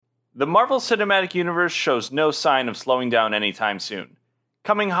The Marvel Cinematic Universe shows no sign of slowing down anytime soon.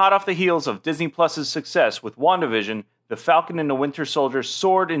 Coming hot off the heels of Disney Plus's success with WandaVision, the Falcon and the Winter Soldier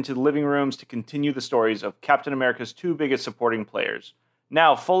soared into the living rooms to continue the stories of Captain America's two biggest supporting players.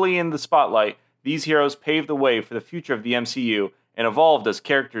 Now fully in the spotlight, these heroes paved the way for the future of the MCU and evolved as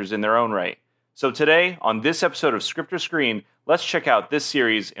characters in their own right. So today, on this episode of Script or Screen, let's check out this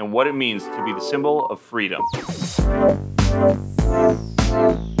series and what it means to be the symbol of freedom.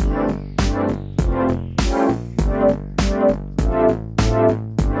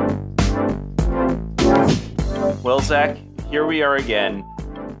 Well, Zach, here we are again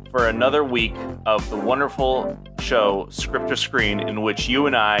for another week of the wonderful show, Script or Screen, in which you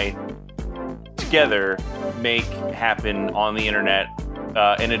and I together make happen on the internet,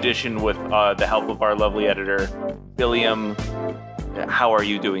 in addition with the help of our lovely editor, Billiam. How are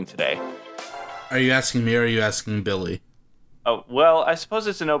you doing today? Are you asking me or are you asking Billy? Oh, well, I suppose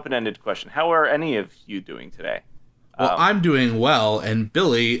it's an open-ended question. How are any of you doing today? Well, I'm doing well, and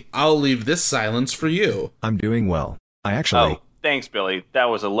Billy, I'll leave this silence for you. I'm doing well. Oh, thanks, Billy. That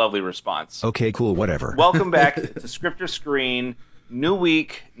was a lovely response. Okay, cool, whatever. Welcome back to Script or Screen. New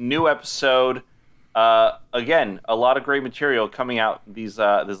week, new episode. Again, a lot of great material coming out these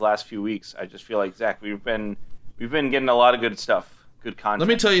last few weeks. I just feel like, Zach, we've been getting a lot of good stuff, good content. Let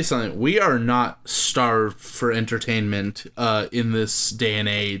me tell you something. We are not starved for entertainment in this day and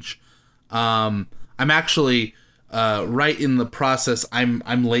age. I'm actually right in the process.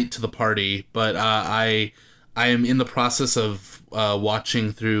 I'm late to the party, but I am in the process of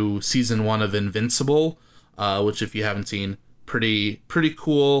watching through season 1 of Invincible, which, if you haven't seen, pretty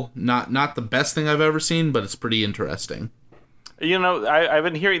cool. Not the best thing I've ever seen, but it's pretty interesting. You know, I've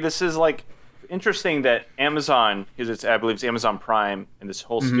been hearing this is like interesting that Amazon, because I believe it's Amazon Prime and this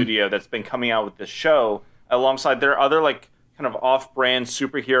whole studio that's been coming out with this show alongside their other like kind of off-brand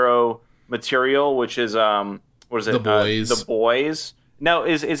superhero material, which is what is it? The Boys. The Boys. Now,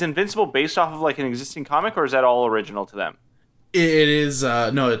 is Invincible based off of like an existing comic, or is that all original to them? It is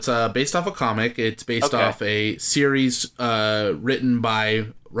no, it's based off a comic. It's based off a series written by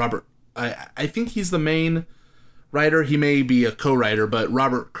Robert. I think he's the main writer. He may be a co-writer, but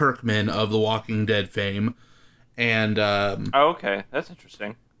Robert Kirkman of The Walking Dead fame. And okay, that's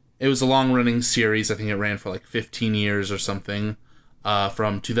interesting. It was a long-running series. I think it ran for like 15 years or something,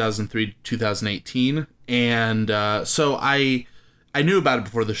 from 2003 to 2018. And so I knew about it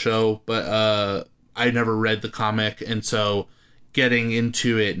before the show, but I never read the comic, and so getting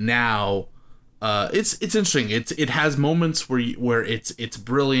into it now, it's interesting. It has moments where it's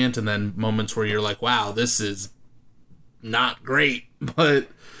brilliant, and then moments where you're like, wow, this is not great, but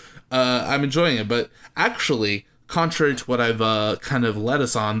I'm enjoying it. But actually, contrary to what I've kind of led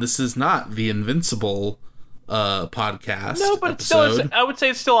us on, this is not the Invincible podcast. No, but episode. I would say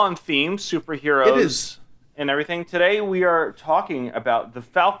it's still on theme, superheroes. It is. And everything. Today we are talking about the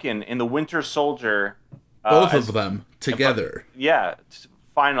Falcon and the Winter Soldier. Both of them together. Yeah,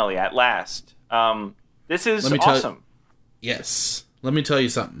 finally, at last. This is awesome. Yes. Let me tell you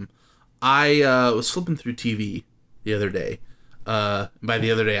something. I was flipping through TV the other day. By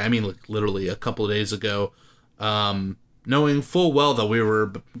the other day, I mean like literally a couple of days ago, knowing full well that we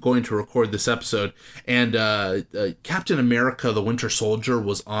were going to record this episode, and Captain America, the Winter Soldier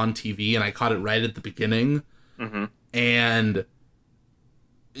was on TV, and I caught it right at the beginning. Mm-hmm. And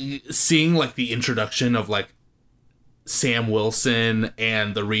seeing like the introduction of like Sam Wilson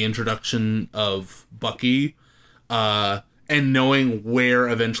and the reintroduction of Bucky, and knowing where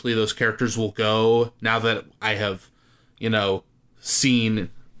eventually those characters will go, now that I have, seen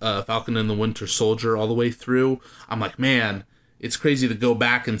Falcon and the Winter Soldier all the way through, I'm like, man, it's crazy to go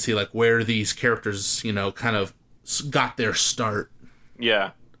back and see like where these characters, kind of got their start.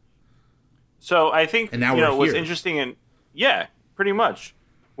 Yeah. So I think, and now what's interesting, and yeah, pretty much.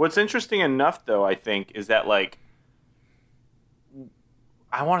 What's interesting enough, though, I think, is that like,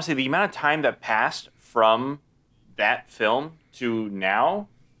 I want to say the amount of time that passed from that film to now,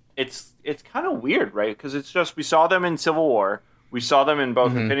 it's kind of weird, right? Because it's just, we saw them in Civil War. We saw them in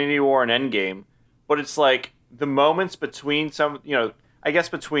both Infinity War and Endgame, but it's like the moments between I guess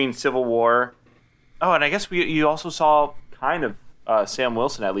between Civil War. Oh, and I guess you also saw kind of Sam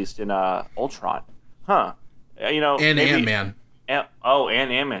Wilson, at least in Ultron. Huh. And Ant-Man. And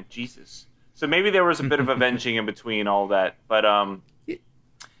Ant-Man. Jesus. So maybe there was a bit of avenging in between all that, but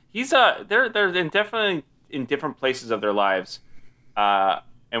he's they're definitely in different places of their lives,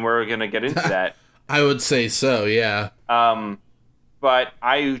 and we're gonna get into that. I would say so, yeah. But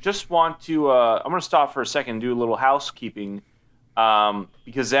I just want to, I'm going to stop for a second and do a little housekeeping,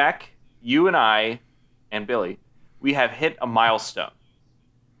 because Zach, you and I, and Billy, we have hit a milestone.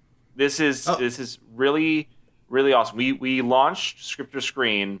 This is really, really awesome. We launched Script to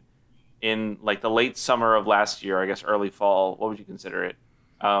Screen in like the late summer of last year, I guess early fall. What would you consider it?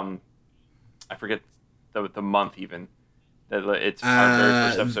 I forget the month even. Our very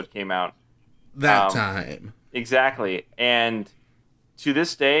first episode came out. That time. Exactly. And to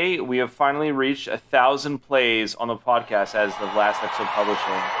this day, we have finally reached 1,000 plays on the podcast as the last episode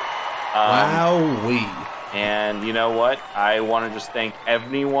publishing. Wowee. And you know what? I want to just thank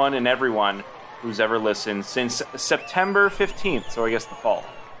anyone and everyone who's ever listened since September 15th, so I guess the fall,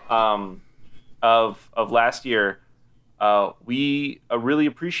 of last year. We really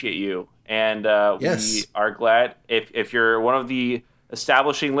appreciate you. And yes. We are glad if you're one of the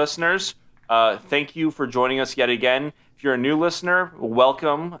establishing listeners, thank you for joining us yet again. If you're a new listener,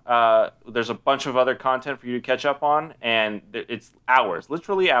 welcome. There's a bunch of other content for you to catch up on, and it's hours,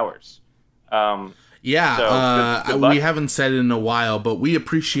 literally hours. So good luck. We haven't said it in a while, but we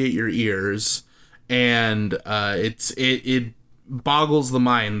appreciate your ears, and it boggles the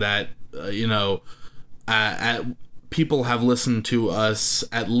mind that people have listened to us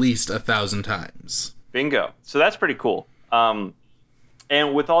at least 1,000 times. Bingo. So that's pretty cool. And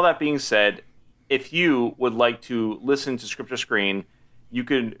with all that being said, if you would like to listen to Script to Screen, you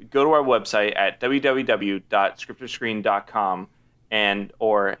could go to our website at www.scriptoscreen.com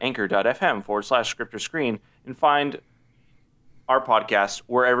or anchor.fm/Script to Screen and find our podcast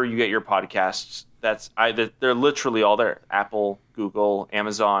wherever you get your podcasts. They're literally all there. Apple, Google,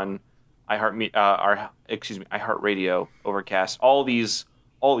 Amazon, iHeartRadio, Overcast, all these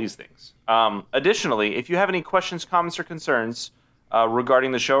things. Additionally, if you have any questions, comments, or concerns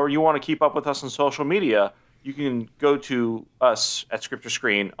regarding the show, or you want to keep up with us on social media, you can go to us at Script to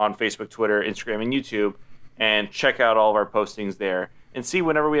Screen on Facebook, Twitter, Instagram, and YouTube, and check out all of our postings there and see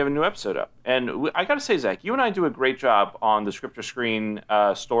whenever we have a new episode up. And I got to say, Zach, you and I do a great job on the Script to Screen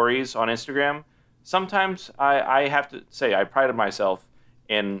stories on Instagram. Sometimes I have to say I pride myself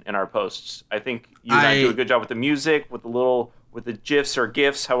in our posts. I think you and I do a good job with the music, with the GIFs or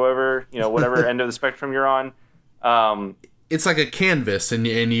GIFs, however, whatever end of the spectrum you're on. It's like a canvas, and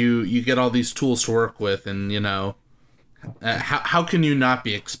you get all these tools to work with, and how can you not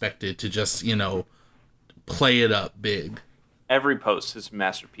be expected to just play it up big? Every post is a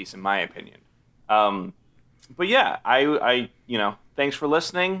masterpiece, in my opinion. But yeah, I thanks for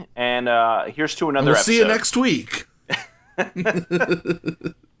listening, and here's to another episode. See you next week.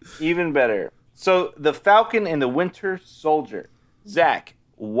 Even better. So, The Falcon and the Winter Soldier. Zach,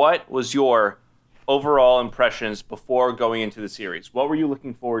 what was your overall impressions before going into the series? What were you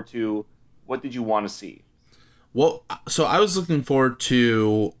looking forward to? What did you want to see? Well, so I was looking forward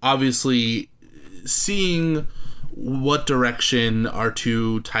to, obviously, seeing what direction our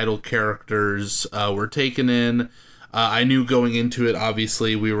two title characters were taken in. I knew going into it,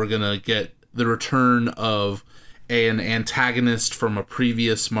 obviously, we were going to get the return of an antagonist from a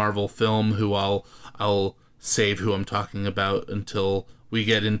previous Marvel film, who I'll save who I'm talking about until we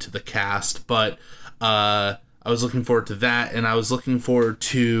get into the cast. But I was looking forward to that, and I was looking forward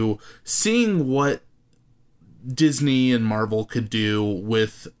to seeing what Disney and Marvel could do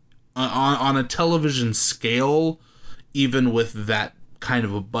with on a television scale, even with that kind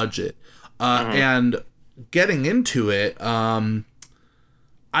of a budget. And getting into it, I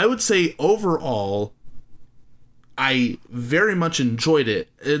would say overall, I very much enjoyed it.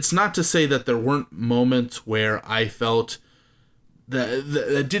 It's not to say that there weren't moments where I felt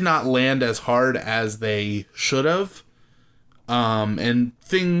that did not land as hard as they should have. And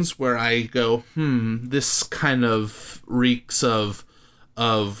things where I go, this kind of reeks of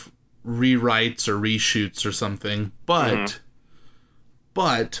rewrites or reshoots or something. But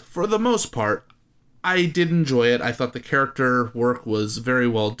for the most part, I did enjoy it. I thought the character work was very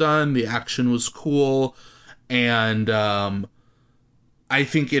well done. The action was cool. And I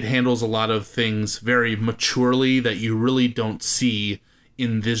think it handles a lot of things very maturely that you really don't see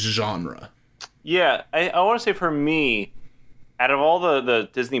in this genre. Yeah, I want to say for me, out of all the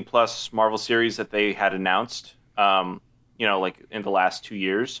Disney Plus Marvel series that they had announced, like in the last 2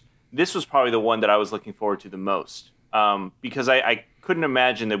 years, this was probably the one that I was looking forward to the most. Because I couldn't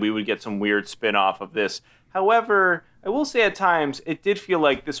imagine that we would get some weird spin-off of this. However, I will say at times, it did feel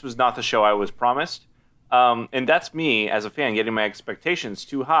like this was not the show I was promised. And that's me, as a fan, getting my expectations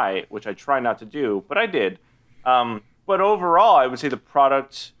too high, which I try not to do, but I did. But overall, I would say the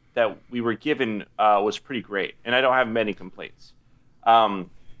product that we were given was pretty great, and I don't have many complaints. The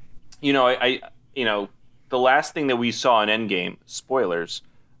last thing that we saw in Endgame, spoilers,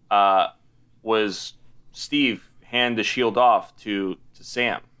 was Steve hand the shield off to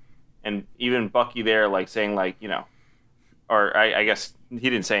Sam, and even Bucky there, saying, or I guess he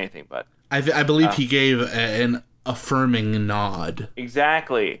didn't say anything, but I believe he gave an affirming nod.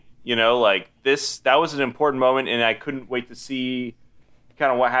 Exactly. You know, like that was an important moment, and I couldn't wait to see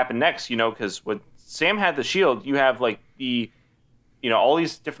kind of what happened next. You know, because when Sam had the shield, you have like all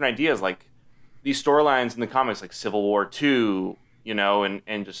these different ideas, like these storylines in the comics, like Civil War II, you know,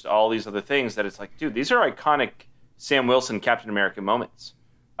 and just all these other things that it's like, dude, these are iconic Sam Wilson Captain America moments.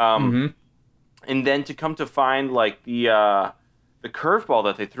 And then to come to find like the curveball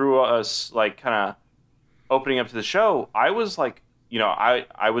that they threw us, like kind of opening up to the show, I was like,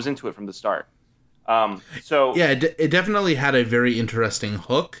 I was into it from the start. So yeah, it definitely had a very interesting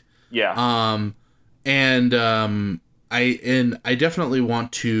hook. Yeah. I definitely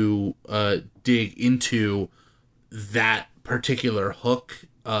want to dig into that particular hook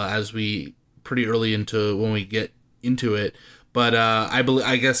as we pretty early into when we get into it. But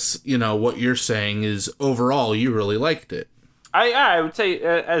I guess what you're saying is overall you really liked it. I would say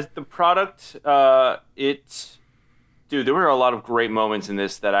as the product, there were a lot of great moments in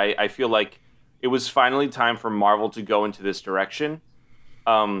this that I feel like it was finally time for Marvel to go into this direction.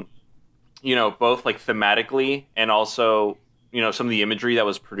 Both like thematically and also, some of the imagery that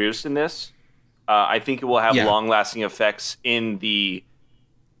was produced in this. I think it will have long-lasting effects in the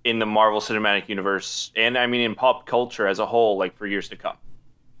Marvel Cinematic Universe and in pop culture as a whole, like for years to come.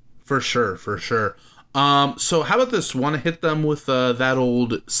 For sure. So how about this? Want to hit them with that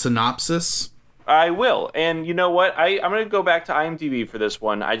old synopsis? I will. And you know what? I'm going to go back to IMDb for this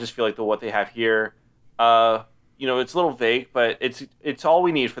one. I just feel like what they have here, it's a little vague, but it's all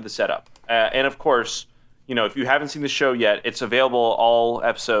we need for the setup. And of course, if you haven't seen the show yet, it's available all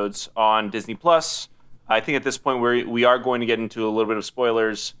episodes on Disney Plus. I think at this point we are going to get into a little bit of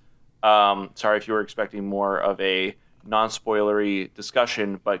spoilers. Sorry if you were expecting more of a non-spoilery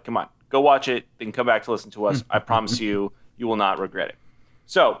discussion, but come on, go watch it, then come back to listen to us. I promise you will not regret it.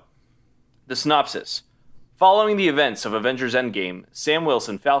 So, the synopsis. Following the events of Avengers Endgame, Sam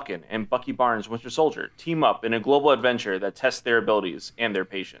Wilson, Falcon, and Bucky Barnes, Winter Soldier, team up in a global adventure that tests their abilities and their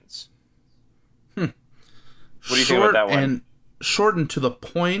patience. What do you think about that one? And short and to the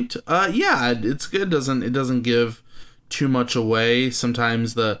point. Yeah, it's good. It doesn't give too much away.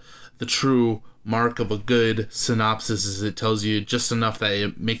 Sometimes the true mark of a good synopsis is it tells you just enough that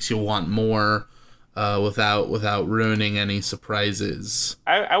it makes you want more, without ruining any surprises.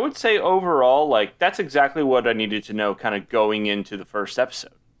 I would say overall, like that's exactly what I needed to know, kind of going into the first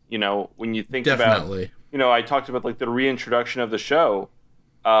episode. When you think Definitely. about, I talked about like the reintroduction of the show.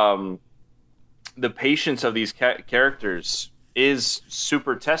 The patience of these characters is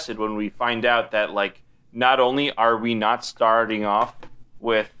super tested when we find out that, like, not only are we not starting off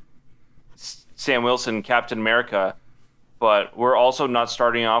with Sam Wilson, Captain America, but we're also not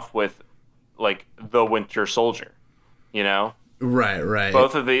starting off with, like, the Winter Soldier, Right.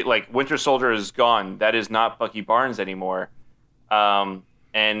 Both of the, like, Winter Soldier is gone. That is not Bucky Barnes anymore.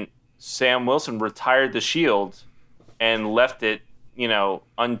 And Sam Wilson retired the shield and left it,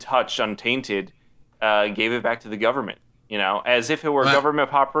 untouched, untainted, gave it back to the government, as if it were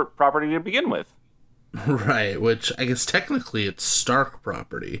government property to begin with. Right, which I guess technically it's Stark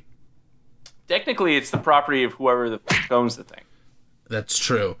property. Technically, it's the property of whoever owns the thing. That's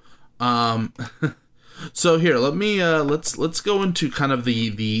true. So here, let me let's go into kind of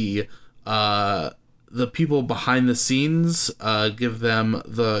the people behind the scenes. Give them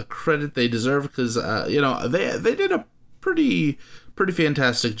the credit they deserve because they did a pretty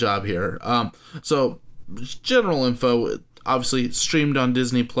fantastic job here. So general info. Obviously streamed on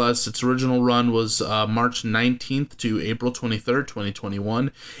Disney Plus. Its original run was March 19th to April 23rd,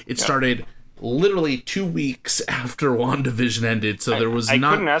 2021. It started literally 2 weeks after WandaVision ended, so there was I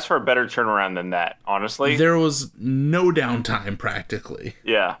couldn't ask for a better turnaround than that, honestly. There was no downtime, practically.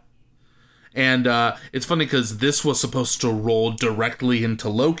 Yeah. And it's funny because this was supposed to roll directly into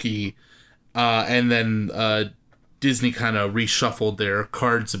Loki, and then Disney kind of reshuffled their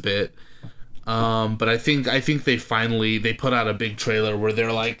cards a bit. But I think they put out a big trailer where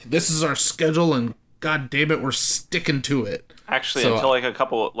they're like, this is our schedule and god damn it, we're sticking to it. Actually, until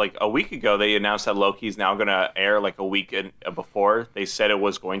a week ago, they announced that Loki's now going to air like a week before. They said it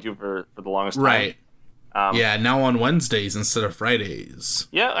was going to for the longest time. Right. Yeah, now on Wednesdays instead of Fridays.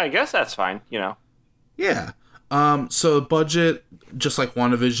 Yeah, I guess that's fine, Yeah. So the budget, just like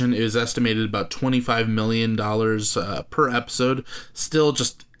WandaVision, is estimated about $25 million per episode. Still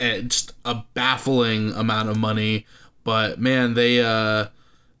just a baffling amount of money. But man, the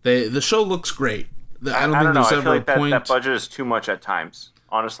show looks great. I don't think there's ever a point. That budget is too much at times.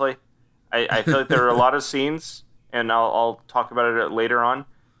 Honestly, I feel like there are a lot of scenes, and I'll talk about it later on.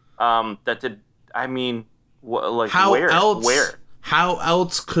 That did. I mean, how where? else? Where? how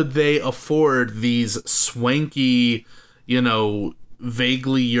else could they afford these swanky,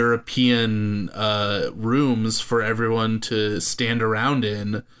 vaguely European rooms for everyone to stand around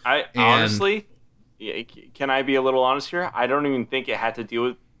in? Honestly, can I be a little honest here? I don't even think it had to do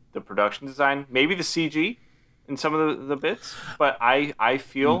with the production design. Maybe the CG in some of the bits, but I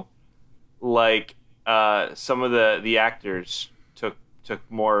feel like some of the actors took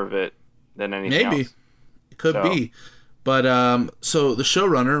more of it than anything else. Maybe. It could be. But so the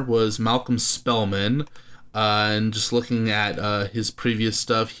showrunner was Malcolm Spellman, and just looking at his previous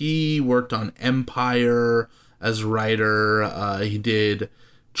stuff, he worked on Empire as writer. He did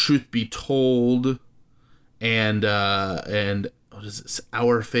Truth Be Told, and what is this?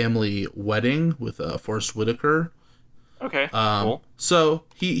 Our Family Wedding with Forrest Whitaker. Okay, cool. So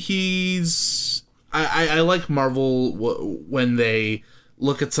he's I like Marvel when they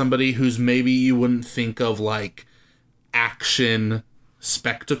look at somebody who's maybe you wouldn't think of like action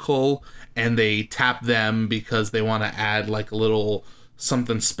spectacle, and they tap them because they want to add like a little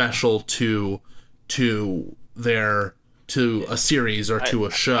something special to a series or to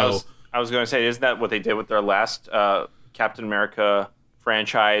a show. I was going to say, isn't that what they did with their last Captain America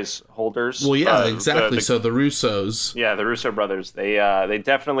franchise holders? Well, yeah, exactly. So the Russos. Yeah, the Russo brothers. They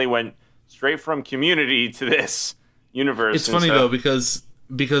definitely went straight from Community to this universe. It's funny though because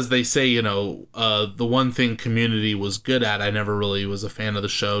they say, the one thing Community was good at, I never really was a fan of the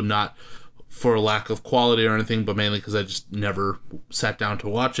show, not for lack of quality or anything, but mainly because I just never sat down to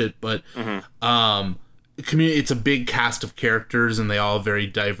watch it. But Community, it's a big cast of characters, and they all have very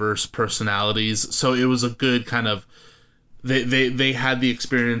diverse personalities. So it was a good kind of they had the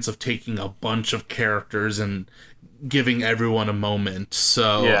experience of taking a bunch of characters and giving everyone a moment.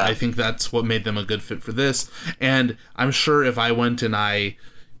 So yeah. I think that's what made them a good fit for this. And I'm sure if I went and I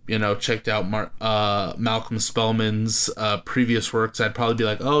checked out Malcolm Spellman's previous works, I'd probably be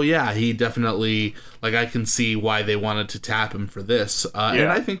like, oh yeah, he definitely, like, I can see why they wanted to tap him for this. And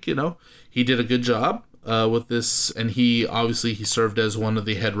I think he did a good job with this, and he served as one of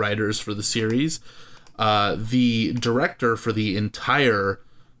the head writers for the series. The director for the entire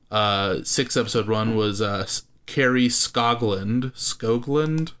 6-episode run was Carrie Skogland.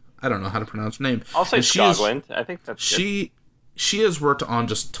 I don't know how to pronounce her name. I'll say Skogland. I think that's good. She has worked on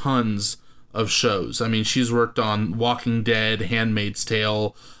just tons of shows. I mean, she's worked on Walking Dead, Handmaid's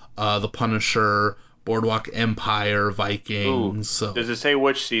Tale, The Punisher, Boardwalk Empire, Vikings. So. Does it say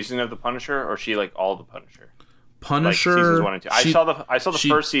which season of The Punisher, or is she like all The Punisher? Punisher. Like seasons 1 and 2. I saw the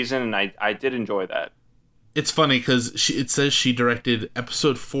first season, and I did enjoy that. It's funny because it says she directed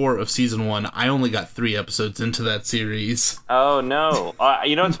episode 4 of season 1. I only got 3 episodes into that series. Oh no!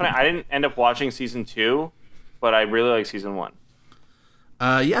 It's funny. I didn't end up watching season 2, but I really like season 1.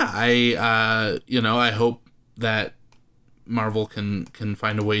 I hope that Marvel can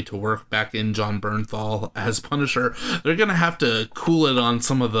find a way to work back in John Bernthal as Punisher. They're gonna have to cool it on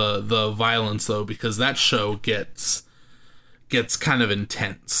some of the violence though, because that show gets kind of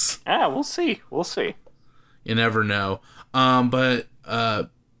intense. Yeah, we'll see. You never know. But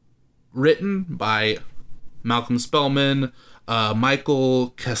written by Malcolm Spellman,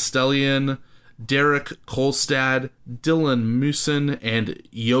 Michael Castellian, Derek Kolstad, Dylan Musin, and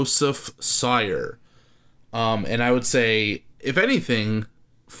Yosef Sawyer. And I would say, if anything,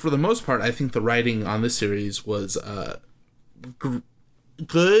 for the most part, I think the writing on this series was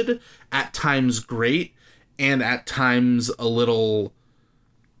good, at times great, and at times a little...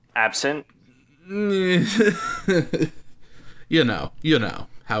 absent? you know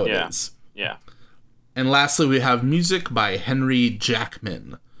how it is. Yeah. And lastly, we have music by Henry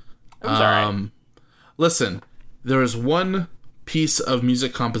Jackman. I'm sorry. Listen, there is one piece of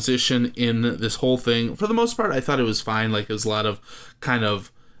music composition in this whole thing. For the most part, I thought it was fine. Like, it was a lot of kind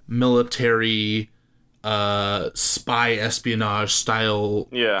of military, spy espionage style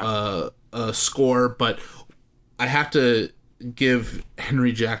score. But I have to give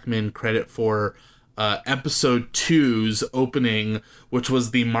Henry Jackman credit for episode 2's opening, which was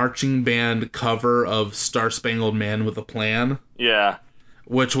the marching band cover of Star Spangled Man with a Plan. Yeah.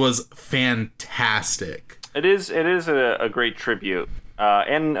 Which was fantastic. It is a great tribute,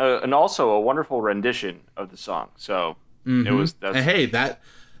 and also a wonderful rendition of the song. So it was. And hey, that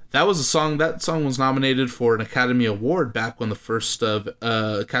was a song. That song was nominated for an Academy Award back when the first of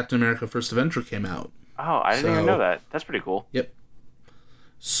Captain America: First Avenger came out. Oh, I didn't even know that. That's pretty cool. Yep.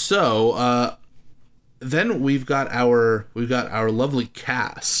 So then we've got our lovely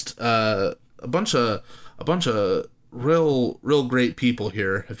cast. A bunch of real great people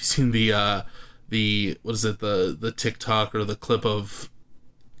here. Have you seen the TikTok or the clip of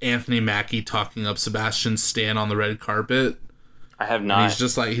Anthony Mackie talking up Sebastian Stan on the red carpet? I have And not.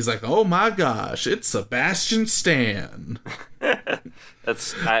 he's like, oh my gosh, it's Sebastian Stan. That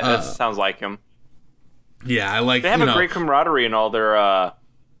sounds like him. Yeah, I like. They have a great camaraderie in all their.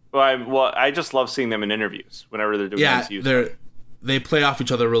 I just love seeing them in interviews whenever they're doing MCU. They play off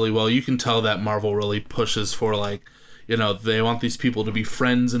each other really well. You can tell that Marvel really pushes for they want these people to be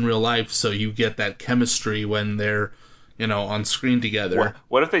friends in real life, so you get that chemistry when they're on screen together.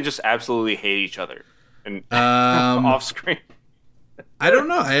 What if they just absolutely hate each other and off screen? I don't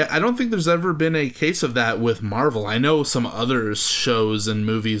know. I don't think there's ever been a case of that with Marvel. I know some other shows and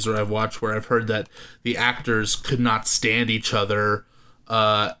movies where I've watched where I've heard that the actors could not stand each other,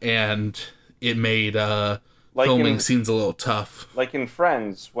 and it made filming scenes a little tough. Like in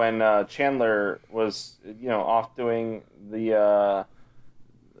Friends, when Chandler was off doing the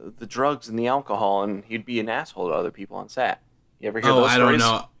drugs and the alcohol, and he'd be an asshole to other people on set. You ever hear those stories? I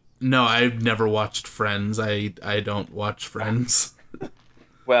don't know. No, I've never watched Friends. I don't watch Friends.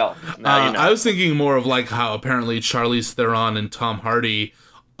 Well, now you know. I was thinking more of how apparently Charlize Theron and Tom Hardy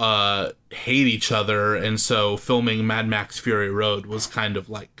hate each other, and so filming Mad Max Fury Road was kind of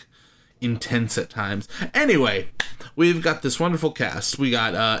intense at times. Anyway, we've got this wonderful cast. We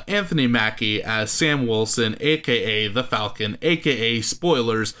got Anthony Mackie as Sam Wilson, a.k.a. the Falcon, a.k.a.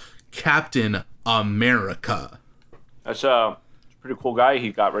 spoilers, Captain America. That's a pretty cool guy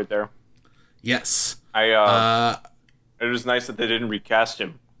he got right there. Yes. It was nice that they didn't recast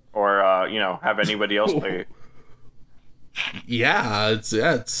him or have anybody else play. Yeah, it's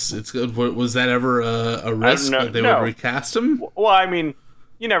good. Was that ever a risk that they would recast him? Well, I mean,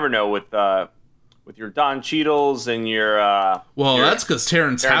 you never know with your Don Cheadles and your. That's because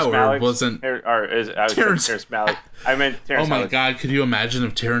Terrence Howard Malick wasn't. Terrence Malick. I meant Terrence. Oh my God! Could you imagine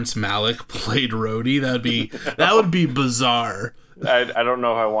if Terrence Malick played Rhodey? That would be bizarre. I don't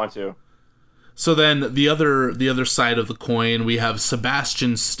know if I want to. So then the other side of the coin, we have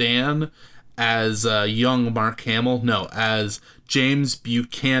Sebastian Stan as young Mark Hamill. No, as James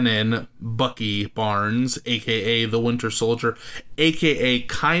Buchanan Bucky Barnes, a.k.a. the Winter Soldier, a.k.a.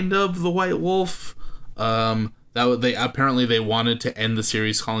 kind of the White Wolf. They wanted to end the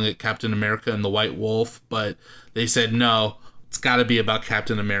series calling it Captain America and the White Wolf, but they said no, it's got to be about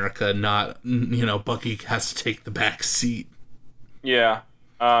Captain America, not Bucky has to take the back seat. Yeah,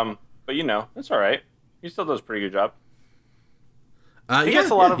 but that's all right. He still does a pretty good job. He gets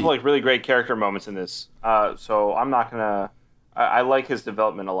a lot of really great character moments in this. So I'm not gonna. I like his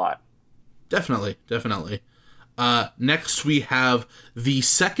development a lot. Definitely. Next, we have the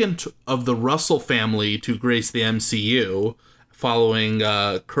second of the Russell family to grace the MCU, following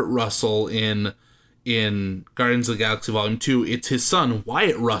Kurt Russell in Guardians of the Galaxy Volume 2. It's his son,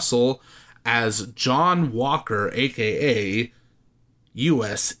 Wyatt Russell, as John Walker, a.k.a.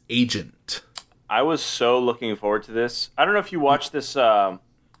 U.S. Agent. I was so looking forward to this. I don't know if you watched this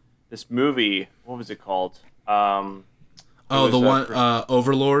this movie. What was it called? Overlord?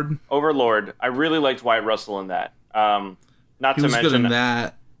 Overlord. I really liked Wyatt Russell in that. Not he to was mention good in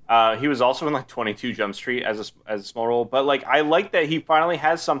that. He was also in 22 Jump Street as a small role. But I like that he finally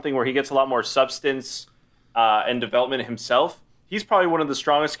has something where he gets a lot more substance and development himself. He's probably one of the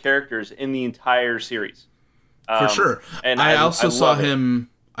strongest characters in the entire series. For sure. And I also saw him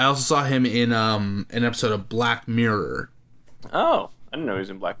in an episode of Black Mirror. Oh, I didn't know he was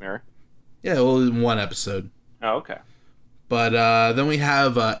in Black Mirror. Yeah, well, in one episode. Oh, okay. But then we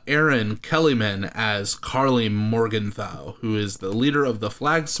have Erin Kellyman as Carly Morgenthau, who is the leader of the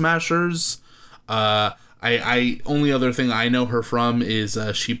Flag Smashers. I only other thing I know her from is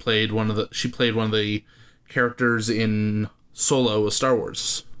she played one of the characters in Solo, a Star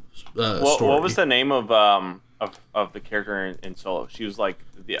Wars story. What was the name of the character in Solo? She was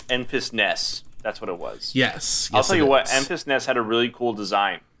the Enfys Nest. That's what it was. Yes. I'll tell you what, Enfys Nest had a really cool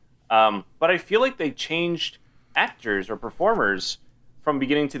design. But I feel like they changed actors or performers from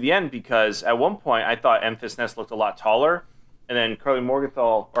beginning to the end, because at one point I thought Enfys Nest looked a lot taller, and then Carly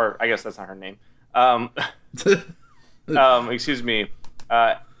Morgenthau, or I guess that's not her name. Excuse me.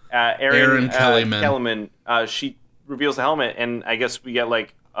 Erin Kellyman. She reveals the helmet, and I guess we get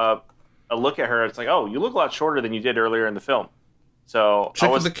a look at her. It's oh, you look a lot shorter than you did earlier in the film. So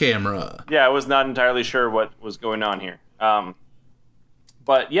trick with the camera. Yeah, I was not entirely sure what was going on here.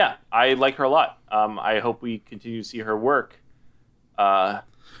 But yeah, I like her a lot. I hope we continue to see her work.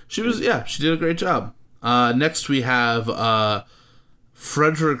 She did a great job. Next we have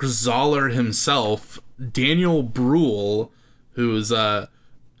Frederick Zoller himself, Daniel Bruhl, who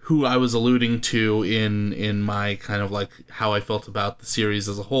I was alluding to in my kind of how I felt about the series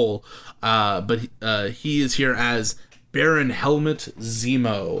as a whole. But he is here as Baron Helmut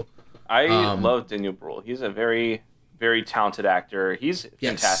Zemo. I love Daniel Bruhl. He's a very, very talented actor. He's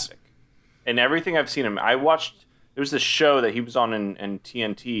fantastic. And everything I've seen him, I watched. There was this show that he was on in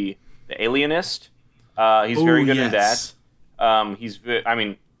TNT, The Alienist. He's very good in that.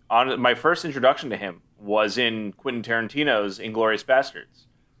 My first introduction to him was in Quentin Tarantino's Inglourious Basterds.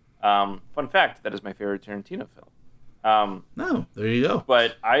 Fun fact, that is my favorite Tarantino film. There you go.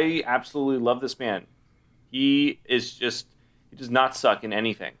 But I absolutely love this man. He does not suck in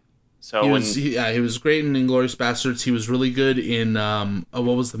anything. So he was great in Inglourious Basterds. He was really good in what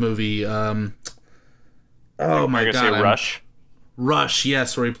was the movie? Oh my god! Say Rush. Rush,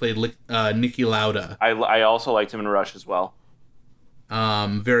 yes, where he played Niki Lauda. I also liked him in Rush as well.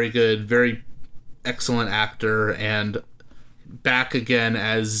 Very good, very excellent actor, and back again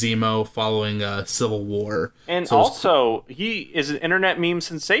as Zemo following Civil War. And so also, he is an internet meme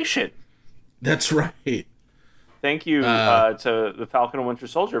sensation. That's right. Thank you to the Falcon and Winter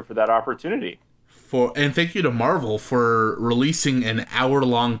Soldier for that opportunity. And thank you to Marvel for releasing an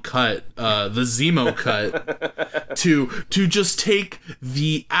hour-long cut, the Zemo cut, to just take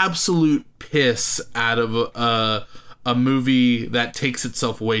the absolute piss out of a movie that takes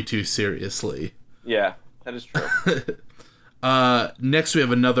itself way too seriously. Yeah, that is true. Next, we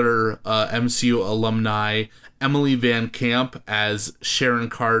have another MCU alumni, Emily Van Camp as Sharon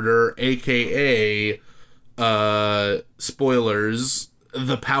Carter, a.k.a. Spoilers,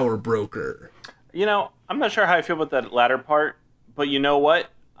 the Power Broker. You know, I'm not sure how I feel about that latter part, but you know what?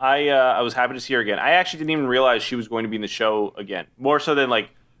 I was happy to see her again. I actually didn't even realize she was going to be in the show again. More so than, like,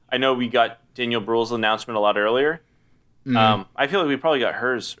 I know we got Daniel Bruhl's announcement a lot earlier. Mm-hmm. I feel like we probably got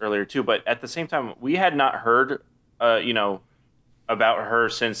hers earlier too, but at the same time, we had not heard, about her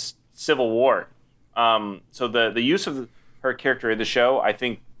since Civil War. So the use of her character in the show, I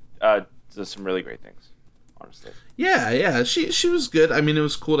think, does some really great things. Honestly. Yeah, she was good. I mean, it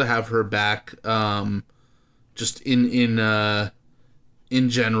was cool to have her back. Just in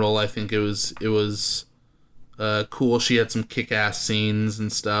general, I think it was cool. She had some kick-ass scenes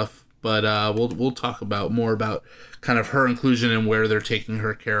and stuff. But we'll talk more about kind of her inclusion and where they're taking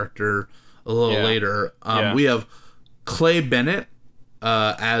her character a little later. We have Clay Bennett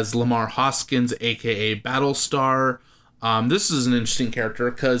as Lamar Hoskins, aka Battlestar. This is an interesting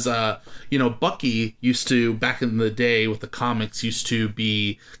character because, Bucky used to, back in the day with the comics, used to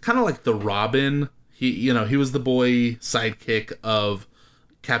be kind of like the Robin. He was the boy sidekick of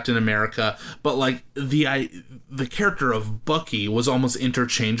Captain America, but like the character of Bucky was almost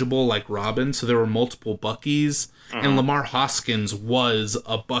interchangeable like Robin, so there were multiple Buckys, and Lamar Hoskins was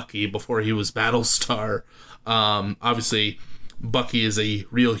a Bucky before he was Battlestar. Obviously, Bucky is a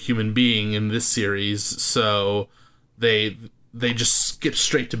real human being in this series, so they just skip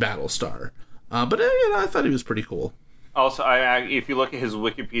straight to Battlestar. But I thought he was pretty cool. Also, if you look at his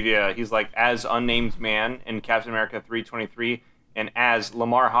Wikipedia, he's like as unnamed man in Captain America 323 and as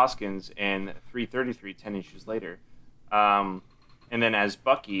Lamar Hoskins in 333, 10 issues later. And then as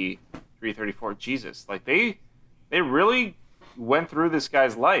Bucky 334. Jesus, like they really went through this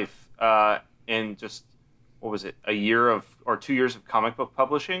guy's life in just, what was it, a year of or 2 years of comic book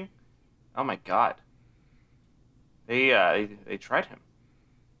publishing? Oh my god. They tried him.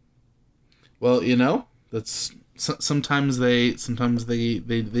 Well, that's sometimes they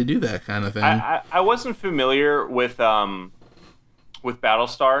do that kind of thing. I wasn't familiar with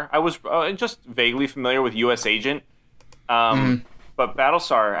Battlestar. I was just vaguely familiar with U.S. Agent. But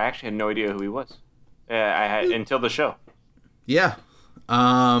Battlestar, I actually had no idea who he was. I had until the show. Yeah.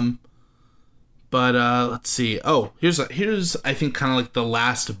 But let's see. Oh, here's I think kind of like the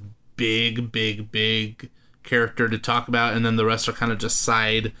last big character to talk about, and then the rest are kind of just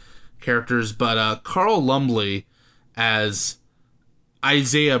side characters. But Carl Lumbly as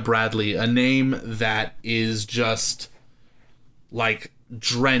Isaiah Bradley, a name that is just like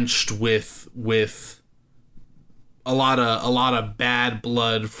drenched with a lot of bad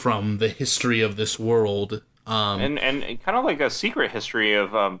blood from the history of this world, and kind of like a secret history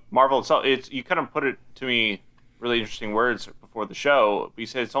of Marvel itself. You kind of put it to me really interesting words before the show. You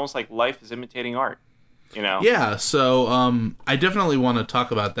said it's almost like life is imitating art. Yeah, so I definitely want to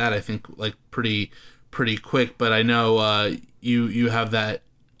talk about that. I think like pretty quick, but I know you have that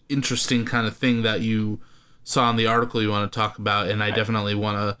interesting kind of thing that you saw in the article you want to talk about, and I definitely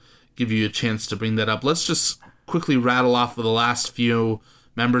want to give you a chance to bring that up. Let's just quickly rattle off the last few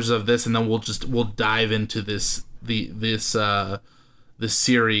members of this, and then we'll dive into this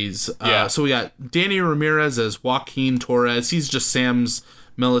series. So we got Danny Ramirez as Joaquin Torres. He's just Sam's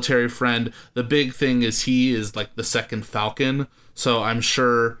military friend. The big thing is he is like the second Falcon, so I'm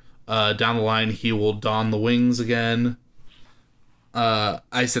sure down the line he will don the wings again.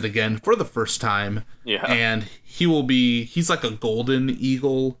 I said again, for the first time. Yeah. And he's like a golden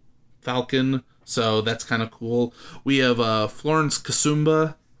eagle Falcon, so that's kind of cool. We have Florence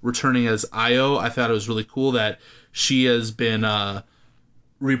Kasumba returning as Io. I thought it was really cool that she has been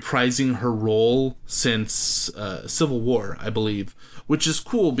reprising her role since Civil War, I believe, which is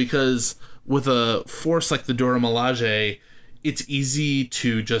cool because with a force like the Dora Milaje, it's easy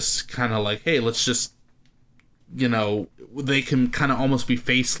to just kind of like, hey, let's just, they can kind of almost be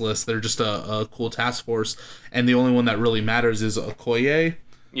faceless. They're just a cool task force, and the only one that really matters is Okoye.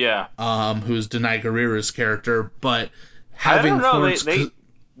 Yeah. Who's Denai Guerrera's character, but I having don't know. Florence...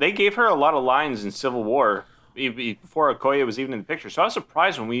 They gave her a lot of lines in Civil War before Okoye was even in the picture, so I was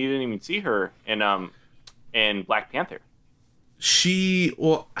surprised when we didn't even see her in Black Panther.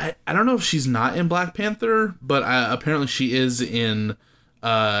 I don't know if she's not in Black Panther, but apparently she is in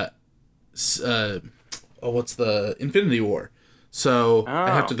what's the Infinity War. So I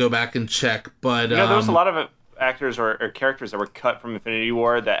have to go back and check. But there was a lot of actors or characters that were cut from Infinity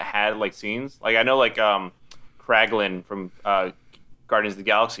War that had like scenes. Like I know Kraglin from Guardians of the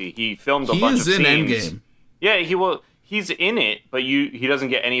Galaxy. He filmed a bunch of scenes. He is in Endgame. Yeah, he's in it, but he doesn't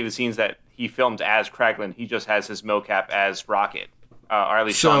get any of the scenes that he filmed as Kraglin. He just has his mocap as Rocket, or at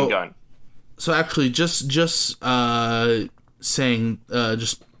least Sean Gunn. So actually, just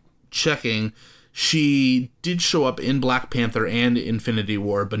checking, she did show up in Black Panther and Infinity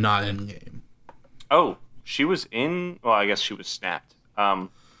War, but not Endgame. Oh, she was in. Well, I guess she was snapped.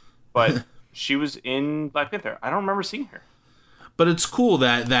 But she was in Black Panther. I don't remember seeing her. But it's cool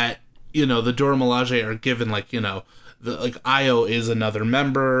that the Dora Milaje are given Io is another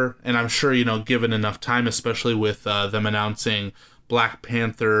member, and I'm sure given enough time, especially with them announcing Black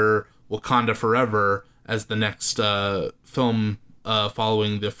Panther: Wakanda Forever as the next film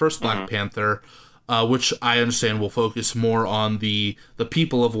following the first Black Panther, which I understand will focus more on the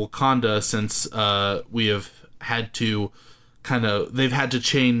people of Wakanda, since we have had to they've had to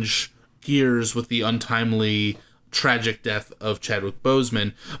change gears with the untimely tragic death of Chadwick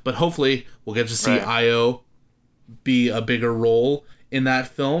Boseman, but hopefully we'll get to see Io be a bigger role in that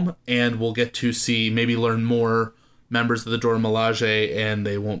film, and we'll get to see, maybe learn more members of the Dora Milaje, and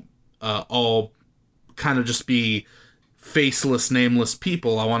they won't all kind of just be faceless, nameless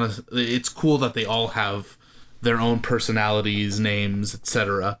people. It's cool that they all have their own personalities, names,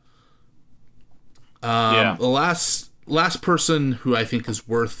 etc. The last person who I think is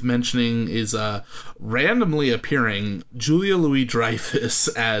worth mentioning is randomly appearing Julia Louis-Dreyfus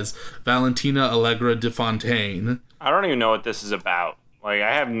as Valentina Allegra de Fontaine. I don't even know what this is about. Like,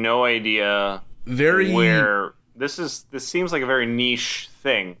 I have no idea where this is. This seems like a very niche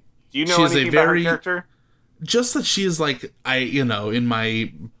thing. Do you know anything about her character? Just that she is in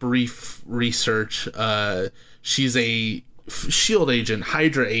my brief research, she's a S.H.I.E.L.D. agent,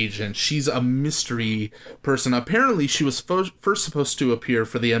 Hydra agent. She's a mystery person. Apparently, she was first supposed to appear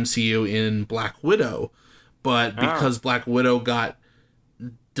for the MCU in Black Widow, but because Black Widow got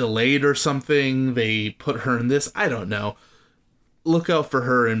delayed or something, they put her in this. I don't know. Look out for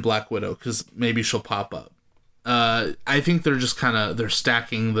her in Black Widow, because maybe she'll pop up. I think they're just they're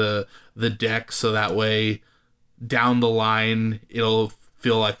stacking the deck, so that way down the line it'll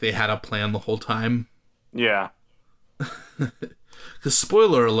feel like they had a plan the whole time. Yeah. Because,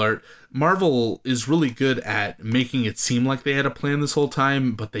 spoiler alert, Marvel is really good at making it seem like they had a plan this whole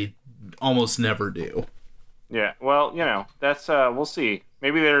time, but they almost never do. Yeah, well, that's we'll see.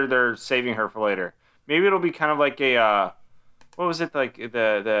 Maybe they're saving her for later. Maybe it'll be kind of like a what was it, like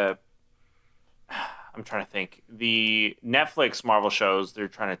the I'm trying to think. The Netflix Marvel shows, they're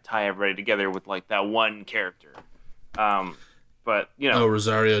trying to tie everybody together with like that one character. But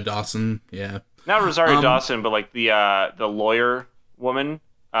Rosario Dawson, yeah. Not Rosario Dawson, but like the lawyer woman.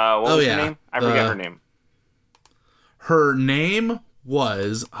 What was her name? I forget her name. Her name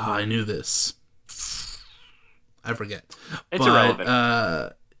was... I knew this. I forget. It's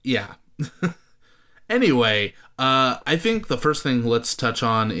irrelevant. Yeah. Anyway, I think the first thing let's touch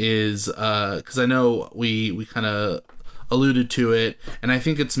on is... because I know we kind of alluded to it, and I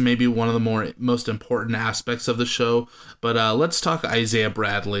think it's maybe one of the most important aspects of the show, but let's talk Isaiah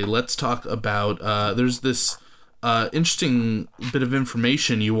Bradley. Let's talk about there's this interesting bit of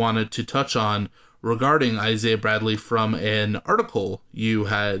information you wanted to touch on regarding Isaiah Bradley from an article you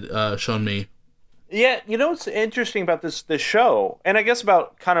had shown me. Yeah, what's interesting about this show, and I guess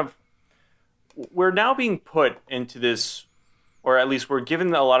about we're now being put into this, or at least we're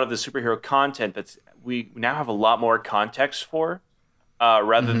given a lot of the superhero content that's we now have a lot more context for,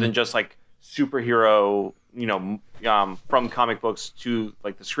 rather than just like superhero, from comic books to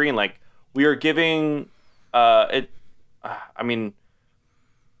like the screen. Like, we are giving it. I mean,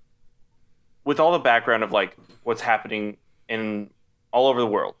 with all the background of like what's happening in all over the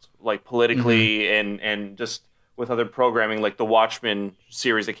world, like politically and just with other programming, like the Watchmen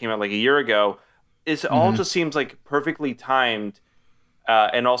series that came out like a year ago, all just seems like perfectly timed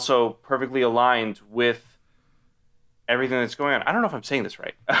and also perfectly aligned with everything that's going on. I don't know if I'm saying this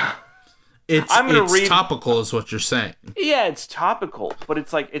right. It's topical is what you're saying. Yeah, it's topical, but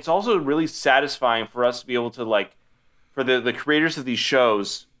it's like it's also really satisfying for us to be able to like for the creators of these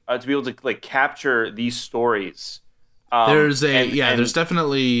shows to be able to like capture these stories. There's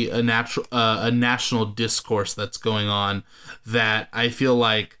definitely a national discourse that's going on that I feel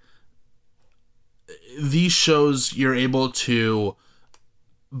like these shows you're able to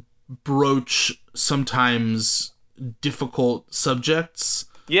broach sometimes difficult subjects.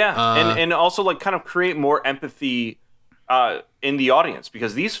 Yeah, and also like kind of create more empathy in the audience,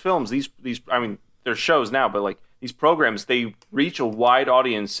 because these films, these I mean, they're shows now, but like these programs, they reach a wide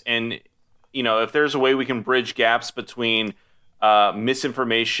audience, and you know, if there's a way we can bridge gaps between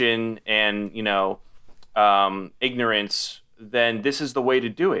misinformation and ignorance, then this is the way to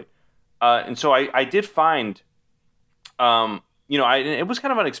do it. And so I did find, it was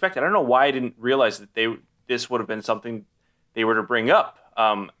kind of unexpected. I don't know why I didn't realize that this would have been something they were to bring up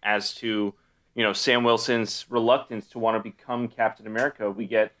as to, Sam Wilson's reluctance to want to become Captain America. We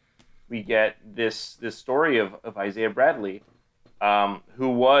get this story of Isaiah Bradley, who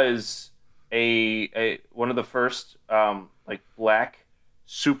was one of the first black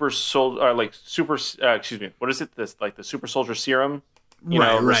super soldier, what is it? This like the super soldier serum,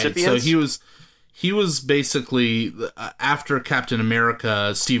 recipients. So he was basically after Captain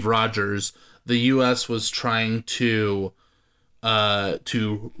America, Steve Rogers. The U.S. was trying to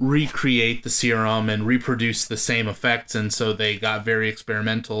recreate the serum and reproduce the same effects, and so they got very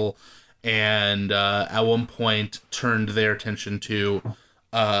experimental, and at one point turned their attention to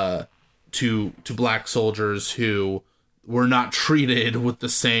black soldiers who were not treated with the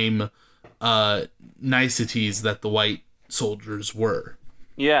same niceties that the white soldiers were.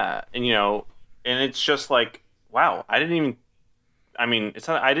 Yeah, and it's just like, wow, I didn't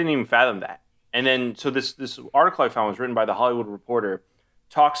even fathom that. And then, so this article I found was written by The Hollywood Reporter,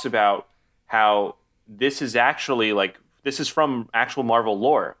 talks about how this is actually this is from actual Marvel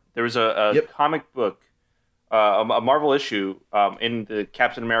lore. There was a comic book, a Marvel issue in the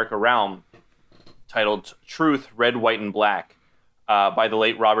Captain America realm titled "Truth: Red, White, and Black" by the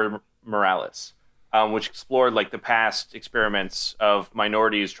late Robert Morales, which explored like the past experiments of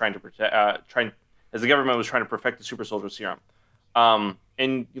minorities trying to protect, as the government was trying to perfect the super soldier serum.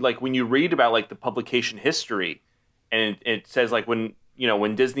 And like when you read about like the publication history, and it says like when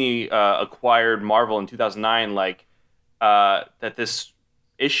Disney acquired Marvel in 2009, that this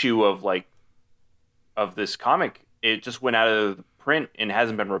issue of this comic, it just went out of print and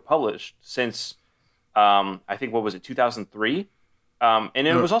hasn't been republished since I think, what was it, 2003, and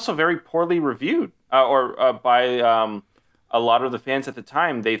it was also very poorly reviewed by a lot of the fans at the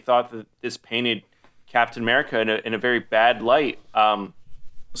time. They thought that this painted Captain America in a very bad light. And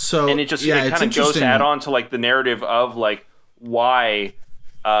it kind of goes to add on to like the narrative of like why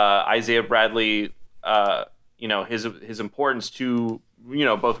Isaiah Bradley, his importance to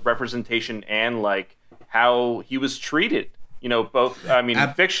both representation and like how he was treated, both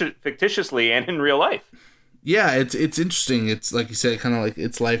fictitiously and in real life. Yeah, it's interesting. It's like you said, kind of like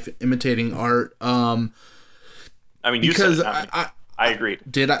it's life imitating art. You said it. I agreed.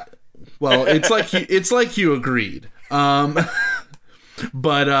 Did I? Well, it's like you agreed.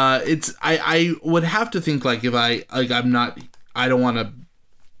 But I would have to think like if I don't want to,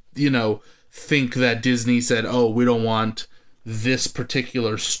 think that Disney said, oh, we don't want this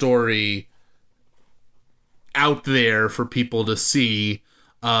particular story out there for people to see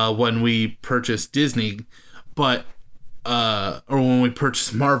when we purchase Disney, or when we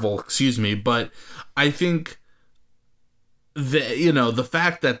purchase Marvel, excuse me. But I think the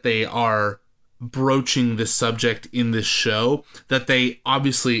fact that they are broaching this subject in this show, that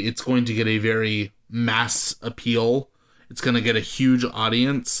it's going to get a very mass appeal. It's going to get a huge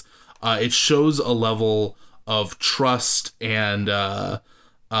audience. It shows a level of trust and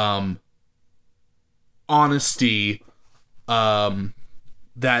honesty that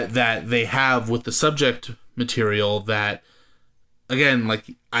they have with the subject material that, again, like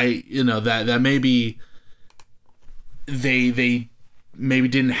that maybe they maybe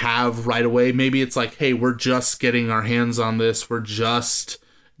didn't have right away. Maybe it's like, hey, we're just getting our hands on this. We're just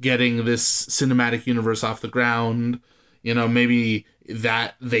getting this cinematic universe off the ground. Maybe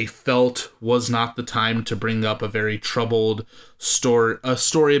that they felt was not the time to bring up a very troubled story, a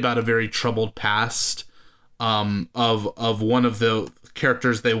story about a very troubled past. of one of the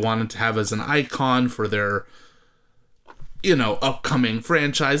characters they wanted to have as an icon for their, upcoming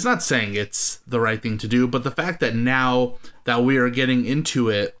franchise. Not saying it's the right thing to do, but the fact that now that we are getting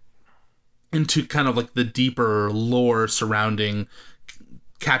into kind of like the deeper lore surrounding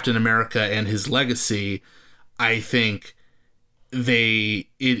Captain America and his legacy, I think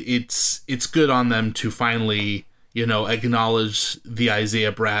it's good on them to finally, acknowledge the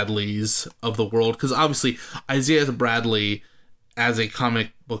Isaiah Bradleys of the world, because obviously Isaiah Bradley as a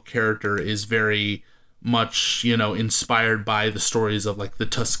comic book character is very much, inspired by the stories of like the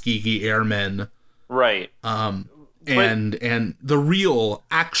Tuskegee Airmen, right? And the real,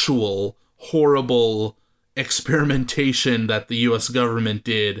 actual horrible experimentation that the U.S. government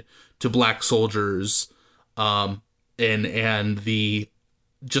did to black soldiers, and the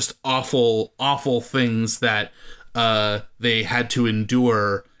just awful things that they had to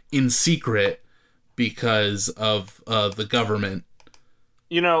endure in secret because of the government.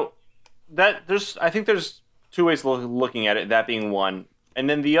 I think there's two ways of looking at it. That being one, and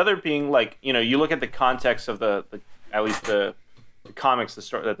then the other being like, you look at the context of the at least the comics, the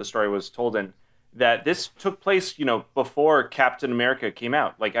story that the story was told in. That this took place, before Captain America came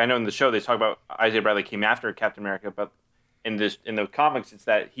out. Like, I know in the show they talk about Isaiah Bradley came after Captain America, but in the comics it's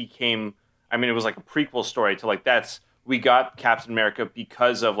that he came. I mean, it was like a prequel story to like we got Captain America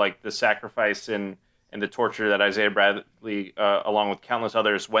because of like the sacrifice and the torture that Isaiah Bradley, along with countless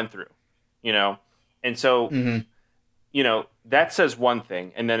others, went through. And so, that says one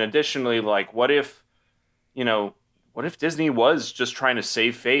thing, and then additionally, like, what if Disney was just trying to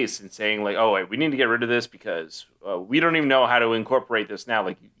save face and saying like, oh, wait, we need to get rid of this because we don't even know how to incorporate this now,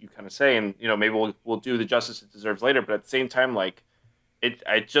 like you kind of say, and maybe we'll do the justice it deserves later. But at the same time, like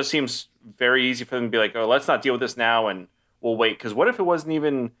it just seems very easy for them to be like, oh, let's not deal with this now and we'll wait. Because what if it wasn't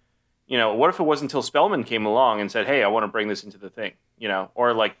even, what if it wasn't until Spellman came along and said, hey, I want to bring this into the thing,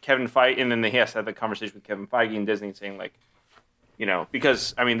 or like Kevin Feige, and then he has to have the conversation with Kevin Feige and Disney saying like,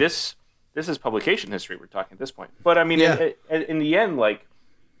 because I mean this is publication history we're talking at this point. But I mean, yeah. in the end, like,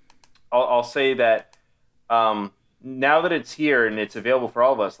 I'll say that now that it's here and it's available for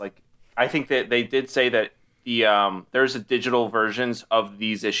all of us, like, I think that they did say that there's a digital versions of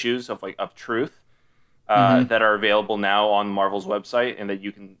these issues of Truth that are available now on Marvel's website, and that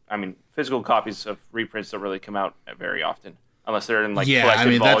you can. I mean, physical copies of reprints don't really come out very often unless they're in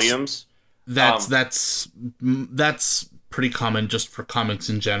collected volumes. That's pretty common just for comics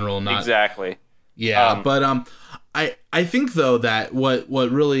in general. Not exactly. Yeah, but I think though that what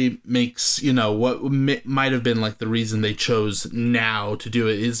really makes what might have been like the reason they chose now to do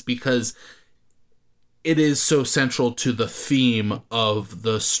it is because it is so central to the theme of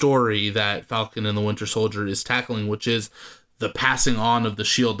the story that Falcon and the Winter Soldier is tackling, which is the passing on of the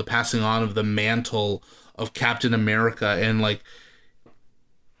shield, the passing on of the mantle of Captain America, and like.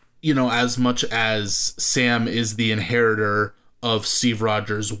 As much as Sam is the inheritor of Steve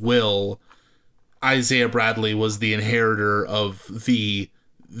Rogers' will, Isaiah Bradley was the inheritor of the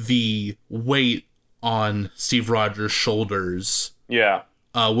weight on Steve Rogers' shoulders. Yeah.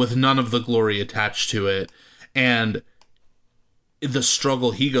 With none of the glory attached to it. And the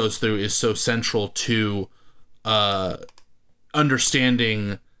struggle he goes through is so central to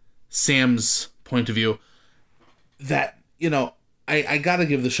understanding Sam's point of view that, I gotta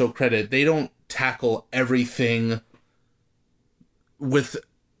give the show credit. They don't tackle everything with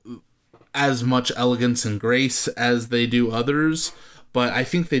as much elegance and grace as they do others, but I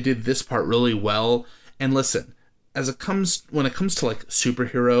think they did this part really well. And listen, when it comes to like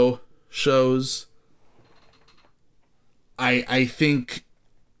superhero shows, I think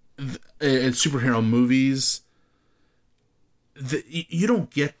in superhero movies, you don't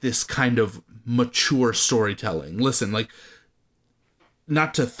get this kind of mature storytelling. Listen, like,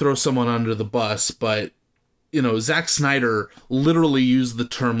 not to throw someone under the bus, but Zack Snyder literally used the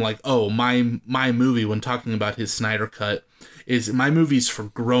term like, oh, my movie, when talking about his Snyder Cut, is my movie's for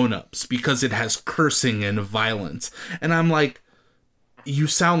grown-ups because it has cursing and violence. And I'm like, you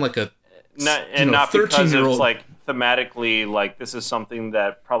sound like a not 13-year-old. It's like thematically, like, this is something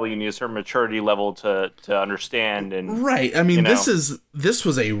that probably you need a certain maturity level to understand. And right. I mean, this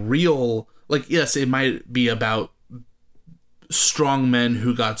was a real, like, yes, it might be about strong men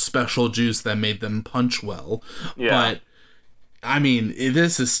who got special juice that made them punch well. Yeah. But, I mean,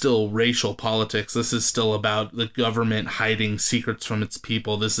 this is still racial politics. This is still about the government hiding secrets from its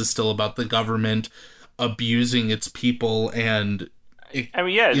people. This is still about the government abusing its people. And, it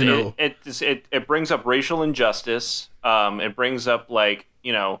brings up racial injustice. It brings up, like,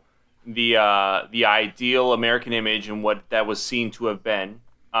 the ideal American image and what that was seen to have been.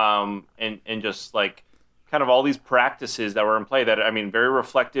 And just, like, kind of all these practices that were in play that, I mean, very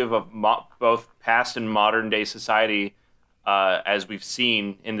reflective of both past and modern day society, as we've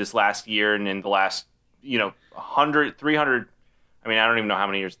seen in this last year and in the last, 100, 300, I mean, I don't even know how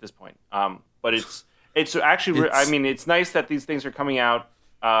many years at this point. But it's actually, I mean, it's nice that these things are coming out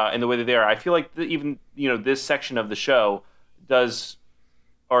in the way that they are. I feel like even, this section of the show does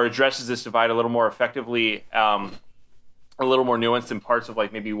or addresses this divide a little more effectively, a little more nuanced than parts of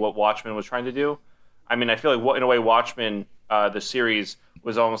like maybe what Watchmen was trying to do. I mean, I feel like in a way Watchmen, the series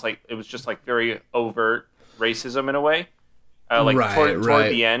was almost like, it was just like very overt racism in a way,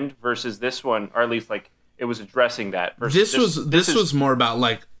 toward the end, versus this one, or at least like it was addressing that. This was more about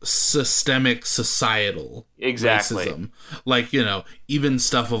like systemic societal racism. Like, even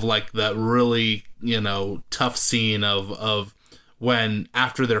stuff of like the really, tough scene of when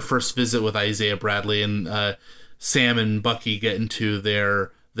after their first visit with Isaiah Bradley and Sam and Bucky get into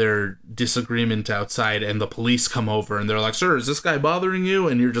their disagreement outside and the police come over and they're like, "Sir, is this guy bothering you?"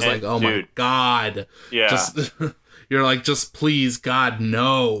 And you're just like, "Oh, dude, my God." Yeah. You're like, just please, God,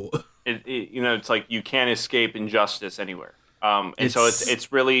 no. It's like you can't escape injustice anywhere. So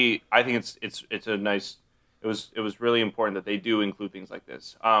it's really, I think it's a nice, it was really important that they do include things like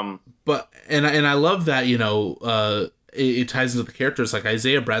this. But I love that, it ties into the characters. Like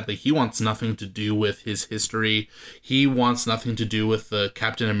Isaiah Bradley, he wants nothing to do with his history. He wants nothing to do with the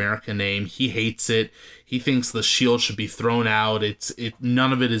Captain America name. He hates it. He thinks the shield should be thrown out.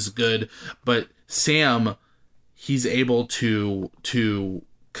 None of it is good. But Sam, he's able to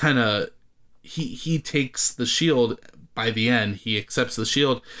kind of, he takes the shield by the end. He accepts the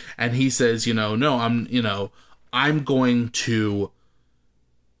shield and he says, no, I'm going to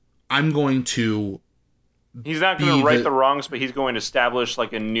he's not going to right the wrongs, but he's going to establish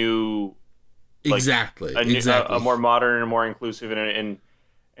like a new, a more modern and more inclusive and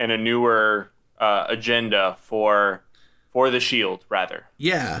a newer agenda for the Shield, rather.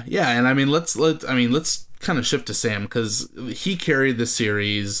 Yeah, and I mean let's kind of shift to Sam because he carried the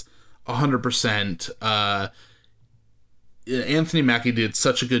series 100%. Anthony Mackie did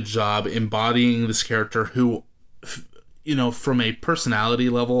such a good job embodying this character who, from a personality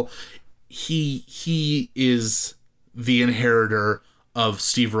level, he is the inheritor of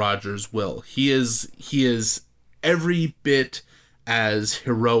Steve Rogers' will. He is every bit as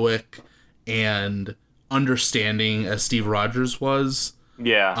heroic and understanding as Steve Rogers was.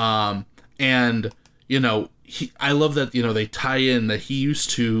 Yeah. And I love that they tie in that he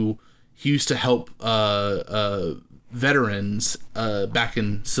used to help veterans back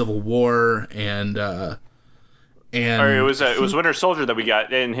in Civil War and it was Winter Soldier that we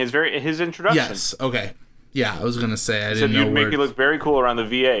got in his introduction. Yes. Okay. Yeah, I was gonna say I didn't know. You'd make me look very cool around the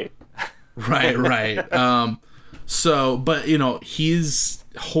VA. Right. So, but his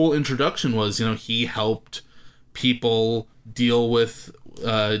whole introduction was he helped people deal with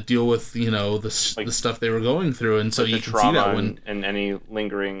the stuff they were going through, and so you can see that and any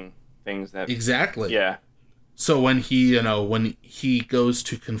lingering things that exactly. Yeah. So when he goes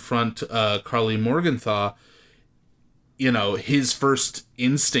to confront Carly Morgenthau, his first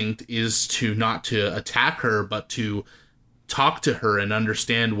instinct is not to attack her, but to talk to her and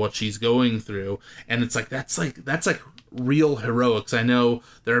understand what she's going through. And it's like that's real heroics. I know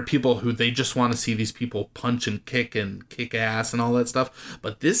there are people who they just want to see these people punch and kick ass and all that stuff,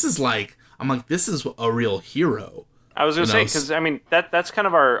 but this is like, I'm like, this is a real hero. I was gonna say, because I mean that's kind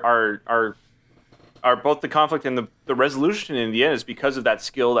of our both the conflict and the resolution in the end is because of that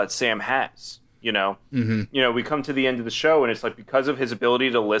skill that Sam has. Mm-hmm. We come to the end of the show and it's like because of his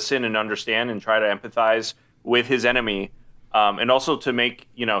ability to listen and understand and try to empathize with his enemy, and also to make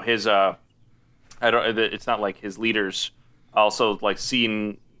his it's not like his leaders also like see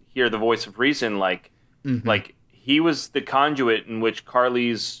and hear the voice of reason, like mm-hmm. like he was the conduit in which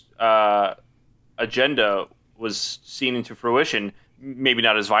Carly's agenda was seen into fruition, maybe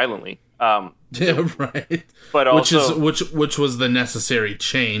not as violently. Yeah, right. But also, which was the necessary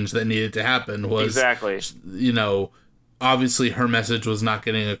change that needed to happen. Was exactly. Obviously her message was not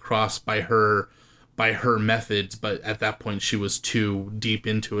getting across by her methods, but at that point she was too deep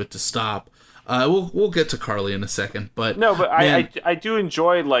into it to stop. We'll get to Carly in a second, but no, but man, I do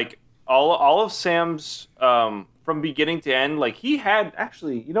enjoy like all of Sam's from beginning to end. Like he had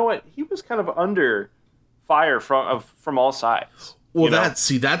actually, he was kind of under fire from all sides. Well,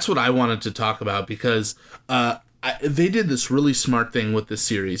 that's what I wanted to talk about because they did this really smart thing with this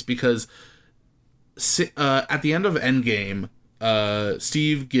series because at the end of Endgame,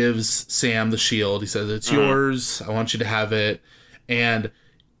 Steve gives Sam the shield. He says, "It's yours. I want you to have it." And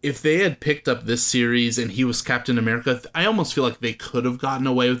if they had picked up this series and he was Captain America, I almost feel like they could have gotten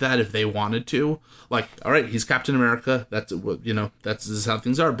away with that if they wanted to. Like, all right, he's Captain America. That's this is how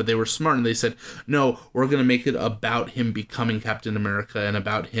things are. But they were smart and they said, no, we're going to make it about him becoming Captain America and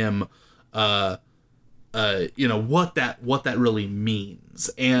about him, what that really means.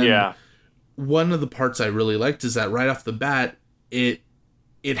 And one of the parts I really liked is that right off the bat, it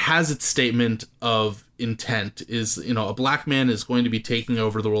has its statement of intent is, a black man is going to be taking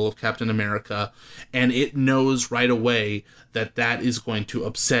over the role of Captain America, and it knows right away that is going to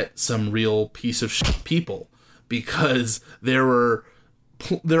upset some real piece of shit people, because there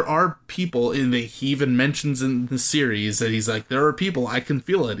are people he even mentions in the series that he's like, there are people, I can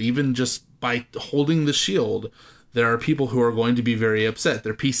feel it, even just by holding the shield, there are people who are going to be very upset.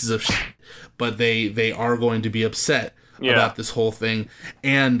 They're pieces of shit, but they are going to be upset about this whole thing.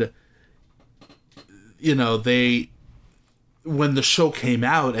 And when the show came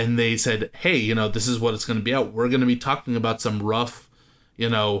out and they said, hey, this is what it's going to be out, we're going to be talking about some rough,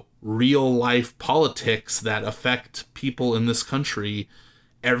 real life politics that affect people in this country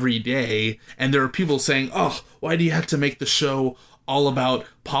every day. And there are people saying, oh, why do you have to make the show all about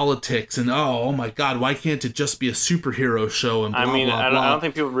politics? And oh my God, why can't it just be a superhero show? And blah, blah, blah. I don't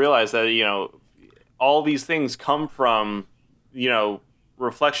think people realize that, all these things come from,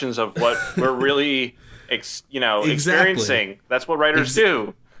 reflections of what we're really, experiencing. That's what writers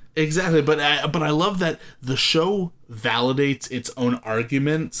do. Exactly. But I love that the show validates its own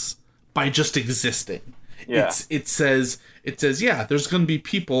arguments by just existing. Yeah. It says, yeah, there's going to be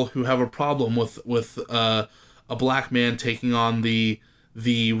people who have a problem with a black man taking on the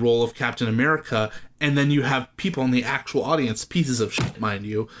role of Captain America, and then you have people in the actual audience, pieces of shit, mind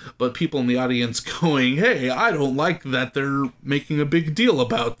you, but people in the audience going, hey, I don't like that they're making a big deal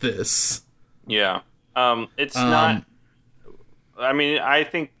about this. Yeah. It's not... I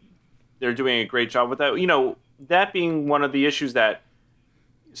think they're doing a great job with that. That being one of the issues that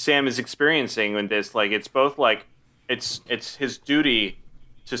Sam is experiencing in this, like, it's both, like, it's his duty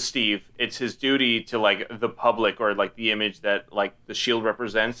to Steve, it's his duty to, like, the public, or, like, the image that, like, the shield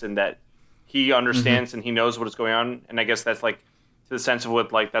represents, and that he understands and he knows what is going on. And I guess that's, like, to the sense of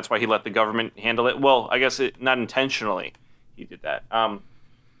what, like, that's why he let the government handle it. Well, I guess not intentionally he did that.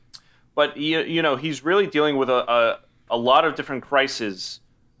 But he's really dealing with a lot of different crises,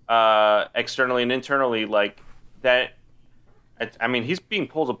 externally and internally, like that. He's being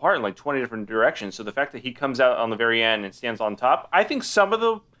pulled apart in like 20 different directions. So the fact that he comes out on the very end and stands on top, I think some of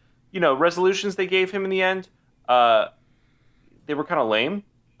the, resolutions they gave him in the end, they were kind of lame.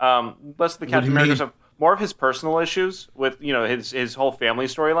 Less of the Captain America stuff, more of his personal issues with, his whole family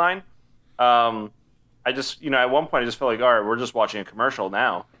storyline. I just, at one point I just felt like, all right, we're just watching a commercial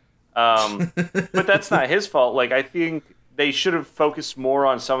now. But that's not his fault. Like, I think they should have focused more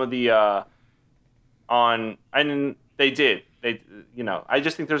on some of the, they did. I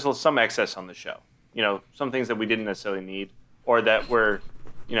just think there's some excess on the show. Some things that we didn't necessarily need, or that were,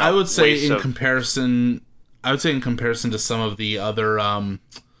 I would say in comparison to some of the other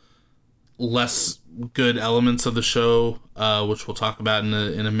less good elements of the show, which we'll talk about in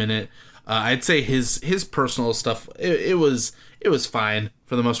a minute. I'd say his personal stuff, it was fine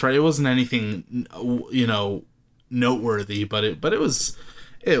for the most part. It wasn't anything noteworthy, but it was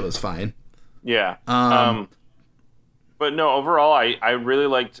fine. Yeah. But no, overall, I really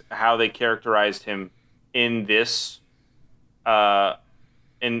liked how they characterized him in this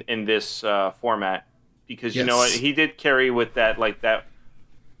in this format, because you know what, he did carry with that, like that,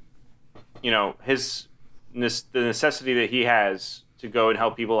 the necessity that he has to go and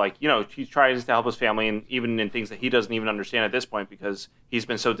help people. Like, he tries to help his family, and even in things that he doesn't even understand at this point, because he's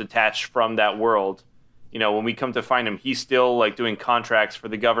been so detached from that world. When we come to find him, he's still like doing contracts for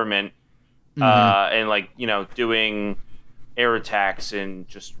the government, and like, doing air attacks and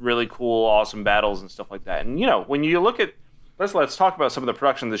just really cool, awesome battles and stuff like that. And when you look at, let's talk about some of the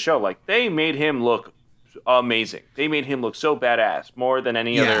production of the show. Like, they made him look amazing. They made him look so badass, more than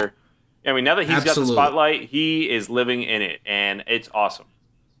any other. Now that he's got the spotlight, he is living in it, and it's awesome.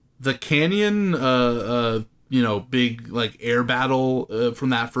 The canyon, big like air battle from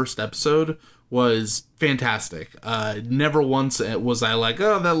that first episode was fantastic. Never once was I like,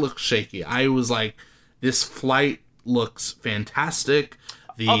 oh, that looks shaky. I was like, this flight looks fantastic.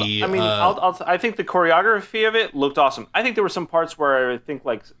 I think the choreography of it looked awesome. I think there were some parts where I think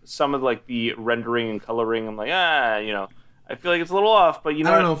like some of like the rendering and coloring, I'm like, I feel like it's a little off, but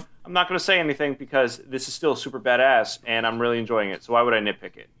I'm not going to say anything, because this is still super badass and I'm really enjoying it. So why would I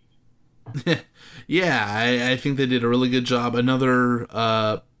nitpick it? Yeah, I think they did a really good job.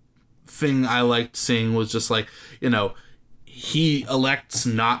 Another thing I liked seeing was just like, he elects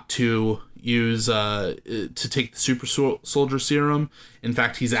not to use to take the super soldier serum. In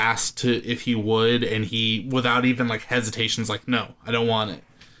fact, he's asked to if he would, and he, without even like hesitation, is like, no, I don't want it.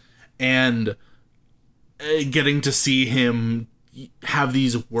 And getting to see him have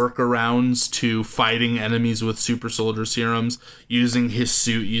these workarounds to fighting enemies with super soldier serums, using his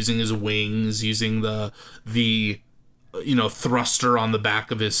suit, using his wings, using the thruster on the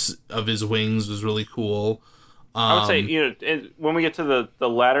back of his wings was really cool. I would say, when we get to the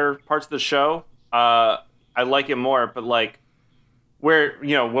latter parts of the show, I like it more, but like where,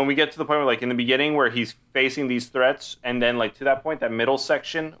 when we get to the point where like in the beginning where he's facing these threats, and then like to that point, that middle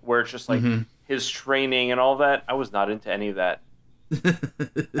section where it's just like his training and all that, I was not into any of that.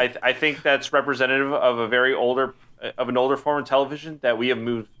 I think that's representative of an older form of television that we have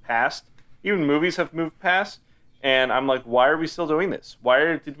moved past. Even movies have moved past. And I'm like, why are we still doing this?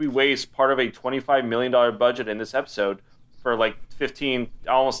 Why did we waste part of a $25 million budget in this episode for like 15,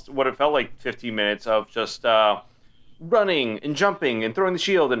 almost what it felt like 15 minutes of just running and jumping and throwing the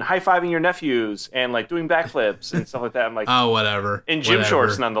shield and high-fiving your nephews and like doing backflips and stuff like that? I'm like, oh, whatever. In gym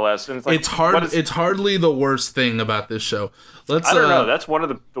shorts, nonetheless. And it's like, it's hardly the worst thing about this show. I don't know. That's one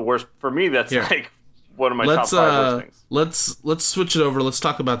of the worst for me. That's like one of my top 5 worst things. Let's switch it over. Let's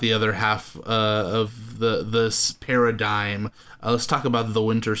talk about the other half of this paradigm. Let's talk about the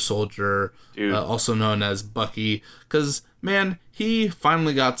Winter Soldier, also known as Bucky, because man, he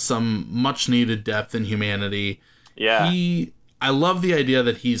finally got some much needed depth in humanity. Yeah, I love the idea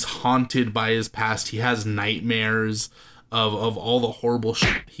that he's haunted by his past. He has nightmares of all the horrible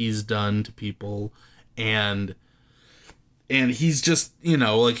shit he's done to people, and he's just,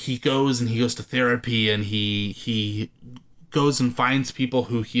 like he goes to therapy, and he goes and finds people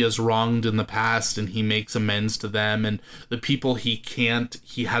who he has wronged in the past, and he makes amends to them, and the people he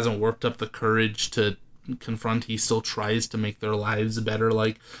hasn't worked up the courage to confront, he still tries to make their lives better,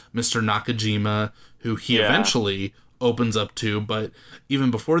 like Mr. Nakajima, who he eventually opens up to, but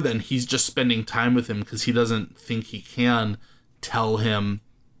even before then, he's just spending time with him because he doesn't think he can tell him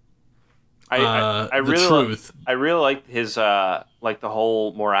the truth. I really like his like the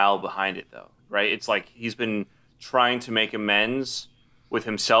whole morale behind it, though. Right? It's like he's been trying to make amends with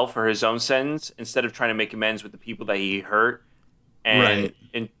himself for his own sins instead of trying to make amends with the people that he hurt, and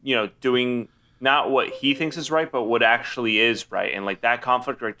doing not what he thinks is right, but what actually is right. And like that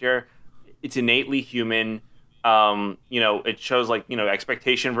conflict right there, it's innately human. It shows like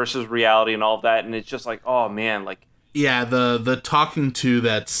expectation versus reality and all of that, and it's just like, oh man, like. Yeah, the talking to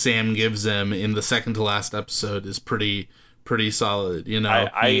that Sam gives him in the second to last episode is pretty solid.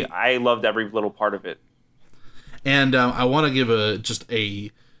 I loved every little part of it. And I want to give what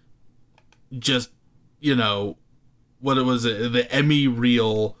it was, the Emmy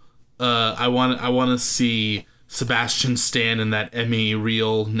reel. I want to see Sebastian Stan in that Emmy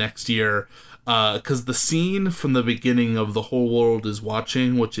reel next year. Because the scene from the beginning of The Whole World Is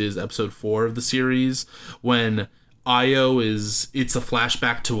Watching, which is episode 4 of the series, when it's a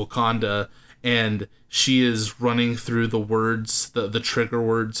flashback to Wakanda, and she is running through the words, the trigger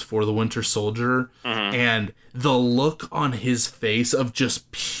words for the Winter Soldier, and the look on his face of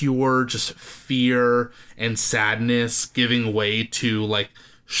just pure fear and sadness giving way to like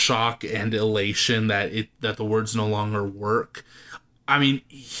shock and elation that the words no longer work. I mean,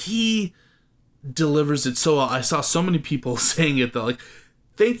 he delivers it so well. I saw so many people saying it that like,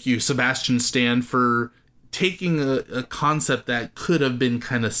 thank you, Sebastian Stan, for taking a concept that could have been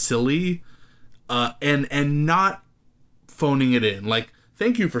kind of silly and not phoning it in. Like,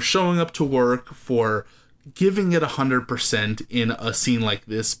 thank you for showing up to work, for giving it 100% in a scene like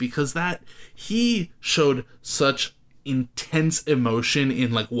this, because that he showed such intense emotion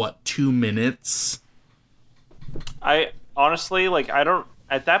in 2 minutes. I honestly,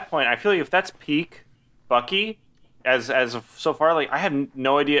 at that point, I feel like if that's peak Bucky, as of so far, I have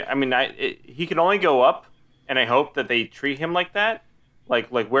no idea. I mean, he can only go up, and I hope that they treat him like that. Like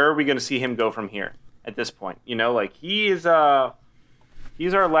where are we going to see him go from here at this point? He's our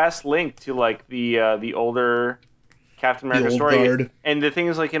last link to the older Captain America story. Guard. And the thing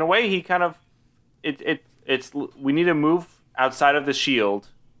is, in a way, he kind of it's we need to move outside of the shield,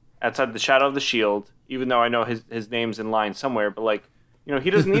 outside the shadow of the shield. Even though I know his name's in line somewhere, but he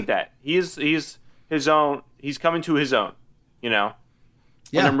doesn't need that. He's his own. He's coming to his own. Yeah,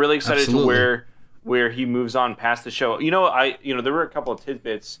 and I'm really excited absolutely. To where he moves on past the show. There were a couple of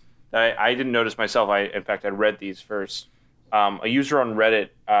tidbits that I didn't notice myself. In fact, I read these first. A user on Reddit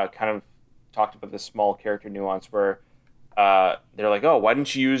kind of talked about this small character nuance where they're like, "Oh, why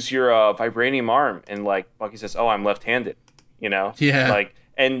didn't you use your vibranium arm?" And Bucky says, "Oh, I'm left-handed." Yeah.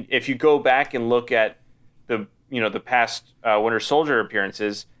 And if you go back and look at the the past Winter Soldier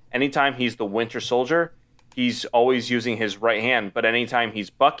appearances, anytime he's the Winter Soldier, he's always using his right hand. But anytime he's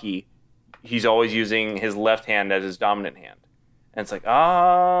Bucky, he's always using his left hand as his dominant hand. And it's like,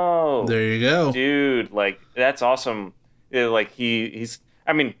 oh, there you go, dude. Like, that's awesome. Like he's.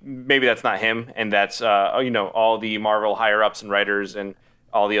 I mean, maybe that's not him, and that's all the Marvel higher ups and writers and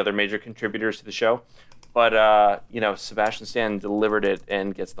all the other major contributors to the show. But Sebastian Stan delivered it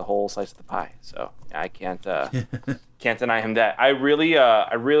and gets the whole slice of the pie. So I can't deny him that. I really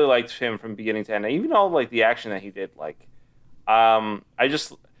liked him from beginning to end. Even all like the action that he did. Like, I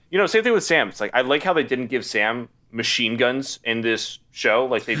just same thing with Sam. It's like I like how they didn't give Sam machine guns in this show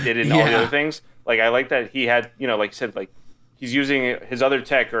like they did in all the other things. Like I like that he had like you said, like he's using his other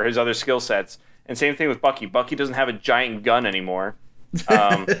tech or his other skill sets. And same thing with Bucky. Bucky doesn't have a giant gun anymore.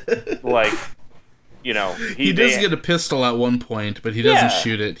 Like. He does get a pistol at one point, but he doesn't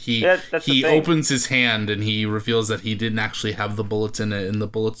shoot it. He opens his hand and he reveals that he didn't actually have the bullets in it, and the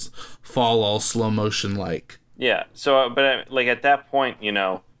bullets fall all slow motion like. Yeah. So, but like at that point,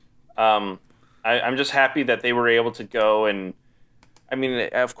 I'm just happy that they were able to go and. I mean,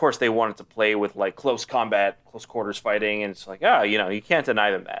 of course, they wanted to play with like close combat, close quarters fighting, and it's like, you can't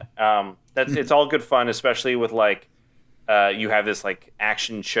deny them that. It's all good fun, especially with like, you have this like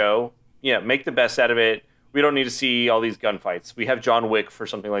action show. Yeah, make the best out of it. We don't need to see all these gunfights. We have John Wick for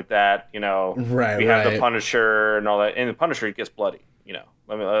something like that, Right. We have the Punisher and all that, and the Punisher gets bloody, we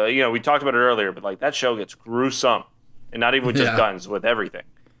talked about it earlier, but like that show gets gruesome, and not even with just guns, with everything.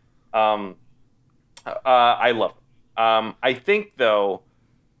 I love it. I think though,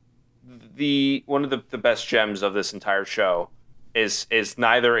 one of the best gems of this entire show is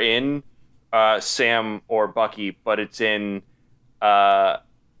neither in Sam or Bucky, but it's in our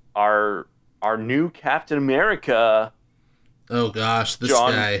new Captain America. Oh gosh, this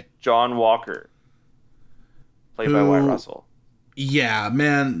guy, John Walker, played by Wyatt Russell. Yeah,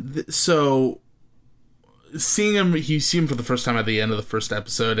 man. So seeing him, you see him for the first time at the end of the first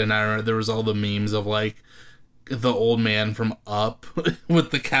episode, and I remember there was all the memes of like the old man from Up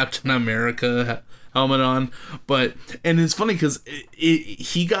with the Captain America helmet on. And it's funny because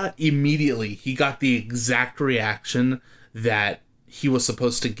he got the exact reaction that he was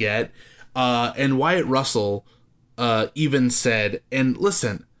supposed to get, and Wyatt Russell even said, and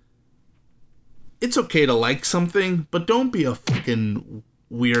listen, it's okay to like something, but don't be a fucking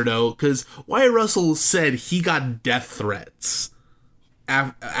weirdo, because Wyatt Russell said he got death threats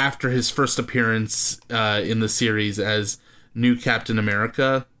after his first appearance in the series as new Captain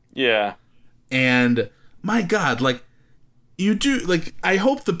America. Yeah. And my God, like, you do, like, I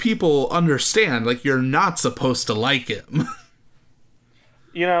hope the people understand, like, you're not supposed to like him.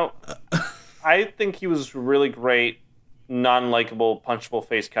 I think he was really great, non-likable, punchable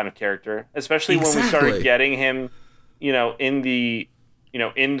face kind of character, especially when we started getting him, in the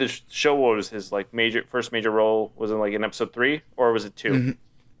show. What was his like first major role? Was it like in episode 3 or was it 2? Mm-hmm.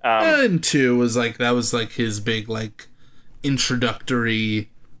 And 2 was like, that was like his big like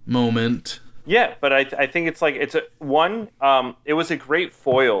introductory moment. Yeah, but I think it's like it was a great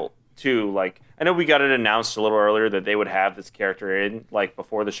foil too. Like, I know we got it announced a little earlier that they would have this character in, like,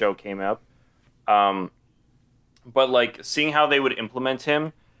 before the show came up. But, like, seeing how they would implement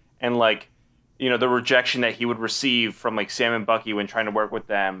him and, like, the rejection that he would receive from, like, Sam and Bucky when trying to work with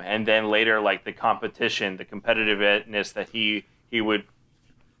them. And then later, like, the competition, the competitiveness that he would...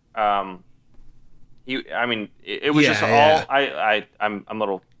 it was just all... I'm a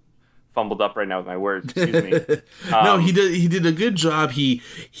little fumbled up right now with my words. Excuse me. No, he did a good job. He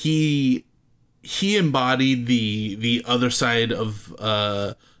embodied the other side of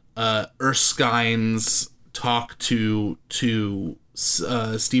Erskine's talk to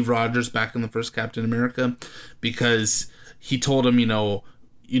Steve Rogers back in the first Captain America, because he told him, you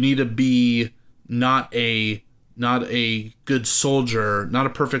need to be not a good soldier, not a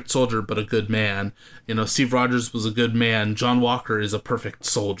perfect soldier, but a good man. Steve Rogers was a good man. John Walker is a perfect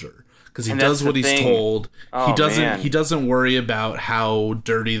soldier, because he does what he's told. Oh, he doesn't worry about how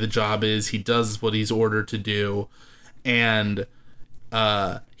dirty the job is. He does what he's ordered to do. And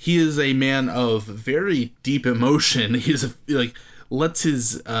he is a man of very deep emotion. He's lets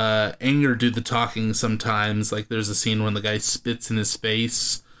his anger do the talking sometimes. Like, there's a scene when the guy spits in his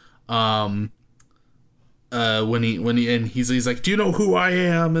face. When he's like, "Do you know who I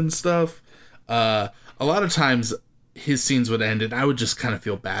am?" and stuff. A lot of times his scenes would end and I would just kind of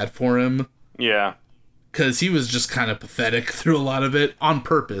feel bad for him. Yeah. Because he was just kind of pathetic through a lot of it, on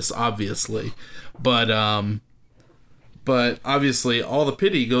purpose, obviously. But obviously all the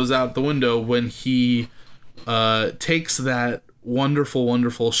pity goes out the window when he takes that wonderful,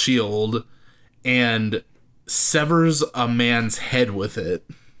 wonderful shield and severs a man's head with it.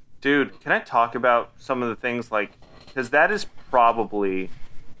 Dude, can I talk about some of the things, like, because that is probably,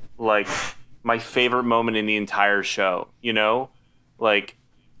 like, my favorite moment in the entire show, you know? Like,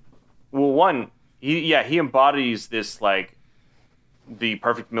 well, one, he embodies this, like, the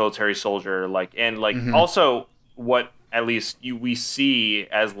perfect military soldier, like, and, like, also what, at least, we see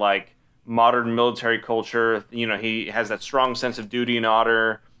as, like, modern military culture. You know, he has that strong sense of duty and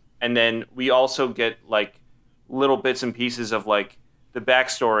honor, and then we also get, like, little bits and pieces of, like, the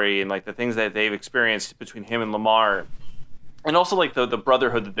backstory and, like, the things that they've experienced between him and Lamar, and also, like, the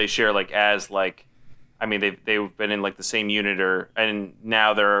brotherhood that they share, like, as, like, I mean, they've been in, like, the same unit, and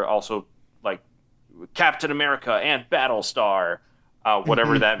now they're also, like, Captain America and Battlestar,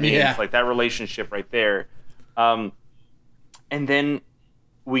 whatever that means. Yeah. Like, that relationship right there. And then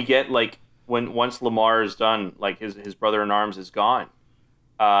we get, like, once Lamar is done, like, his brother-in-arms is gone.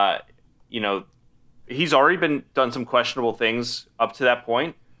 You know, he's already done some questionable things up to that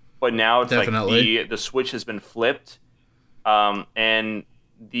point, but now it's Definitely. like the switch has been flipped, and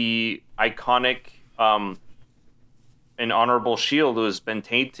the iconic and honorable shield has been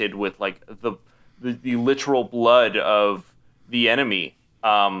tainted with, like, the literal blood of the enemy,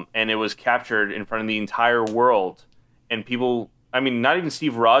 and it was captured in front of the entire world, and people, I mean, not even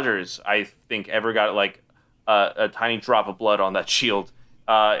Steve Rogers, I think, ever got, like, a tiny drop of blood on that shield.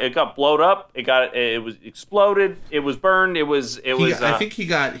 It got blowed up. It was exploded. It was burned. I think he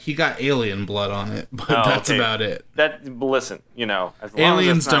got alien blood on it, but that's okay. about it. Listen, you know, as long Aliens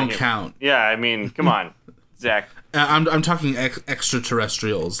as it's not don't human. count. Yeah, I mean, come on, Zach. I'm talking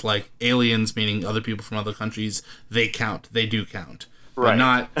extraterrestrials, like aliens, meaning other people from other countries. They count. They do count, but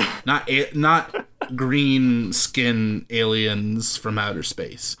Right. not green skin aliens from outer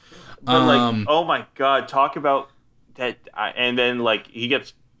space. But, like, oh my god, talk about that, and then, like, he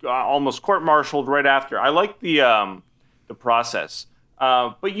gets almost court-martialed right after. I like the process,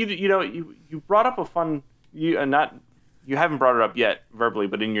 but you brought up a fun, you haven't brought it up yet verbally,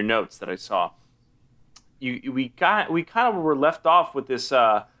 but in your notes that I saw, we kind of were left off with this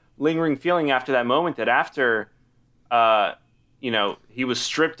lingering feeling after that moment that after he was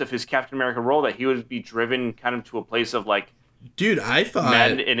stripped of his Captain America role, that he would be driven kind of to a place of, like, dude, I thought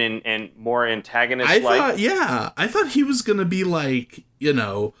mad and more antagonist. I thought he was gonna be like,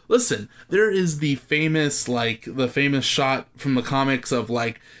 listen, there is the famous shot from the comics of,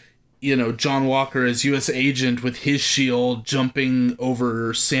 like, John Walker as U.S. agent with his shield jumping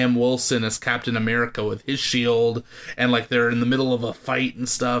over Sam Wilson as Captain America with his shield, and, like, they're in the middle of a fight and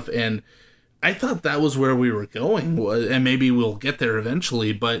stuff, and I thought that was where we were going, and maybe we'll get there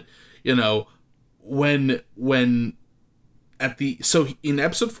eventually, but, when so in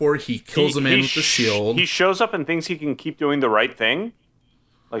episode 4, he kills a man with the shield. He shows up and thinks he can keep doing the right thing.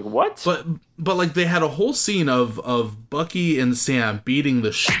 Like, what? But like, they had a whole scene of Bucky and Sam beating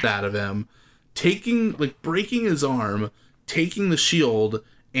the shit out of him, breaking his arm, taking the shield,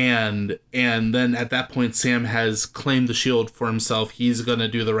 and then at that point, Sam has claimed the shield for himself. He's gonna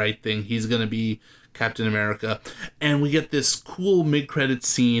do the right thing. He's gonna be Captain America, and we get this cool mid-credit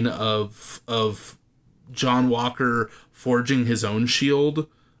scene of John Walker forging his own shield,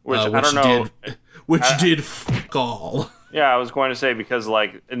 which I don't know, did fuck all. Yeah, I was going to say, because,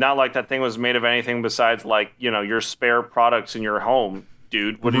 like, not like that thing was made of anything besides, like, your spare products in your home,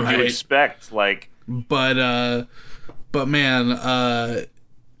 dude. What did you expect? Like, but man, I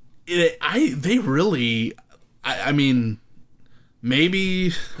mean,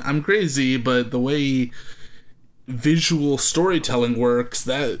 maybe I'm crazy, but the way visual storytelling works,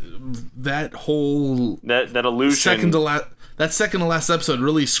 that whole illusion, second to last episode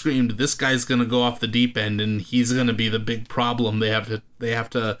really screamed, this guy's gonna go off the deep end and he's gonna be the big problem they have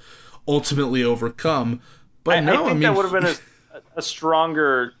to ultimately overcome. But I think that would have been a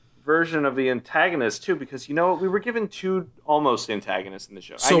stronger version of the antagonist too, because we were given two almost antagonists in the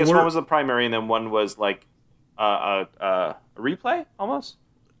show. So I guess one was the primary, and then one was like a replay almost.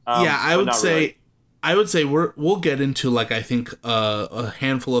 I would say we'll get into, like, I think a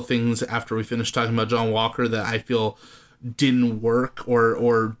handful of things after we finish talking about John Walker that I feel didn't work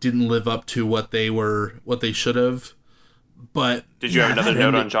or didn't live up to what they should have. But did you have another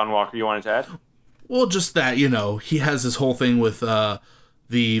note on John Walker you wanted to add? Well, just that, he has this whole thing with the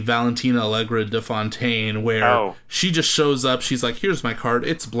Valentina Allegra de Fontaine, where she just shows up, she's like, here's my card,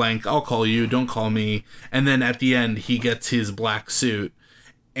 it's blank, I'll call you, don't call me. And then at the end, he gets his black suit.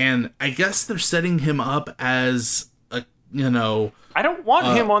 And I guess they're setting him up as a, I don't want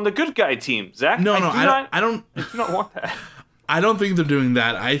him on the good guy team, Zach. No, I don't I do not want that. I don't think they're doing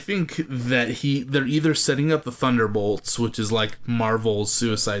that. I think that they're either setting up the Thunderbolts, which is like Marvel's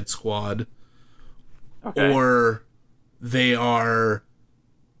Suicide Squad, Okay. or they are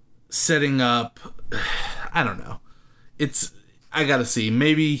setting up. I don't know. I gotta see.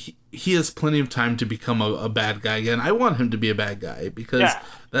 Maybe he has plenty of time to become a bad guy again. I want him to be a bad guy because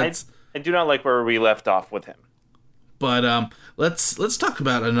I do not like where we left off with him. But let's talk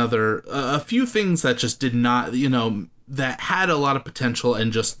about a few things that just did not, that had a lot of potential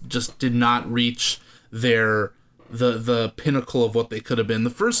and just did not reach the pinnacle of what they could have been. The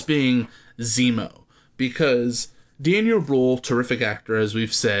first being Zemo, because Daniel Bruhl, terrific actor, as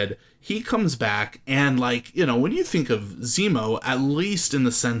we've said, he comes back and, when you think of Zemo, at least in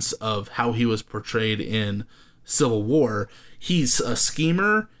the sense of how he was portrayed in Civil War, he's a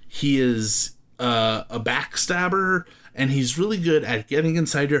schemer, he is a backstabber, and he's really good at getting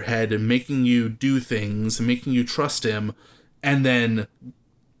inside your head and making you do things and making you trust him and then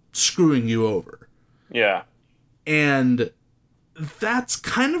screwing you over. Yeah. And that's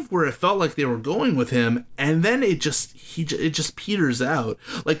kind of where it felt like they were going with him, and then it just peters out.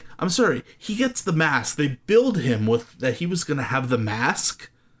 Like, I'm sorry, he gets the mask. They build him with that he was going to have the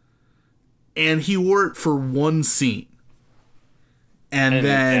mask, and he wore it for one scene.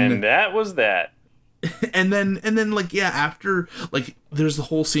 And that was that. And then after, there's the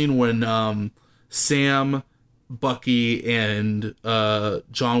whole scene when Sam, Bucky, and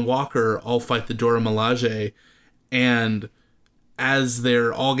John Walker all fight the Dora Milaje, and as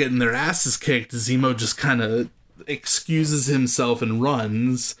they're all getting their asses kicked, Zemo just kind of excuses himself and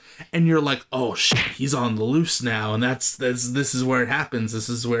runs, and you're like, oh shit, he's on the loose now, and this is where it happens. This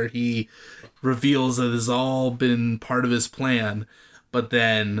is where he reveals that it's all been part of his plan. But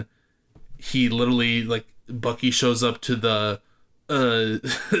then he literally, Bucky shows up to the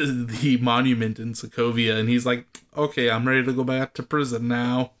the monument in Sokovia, and he's like, okay, I'm ready to go back to prison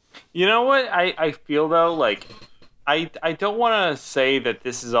now. You know what I feel, though? I don't want to say that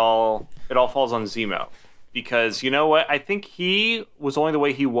it all falls on Zemo, because you know what? I think he was only the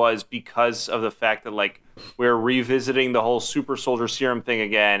way he was because of the fact that, we're revisiting the whole super soldier serum thing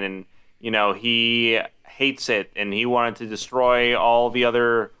again, and, he hates it, and he wanted to destroy all the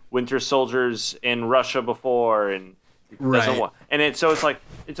other Winter Soldiers in Russia before, and doesn't want. And so it's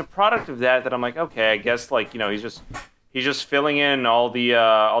it's a product of that I'm like, okay, I guess he's just filling in all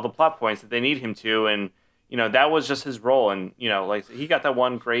the plot points that they need him to, and that was just his role, and he got that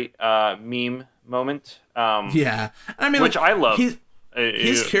one great meme moment. Yeah, I mean, which I love.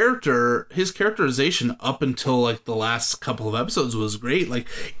 His characterization up until the last couple of episodes was great.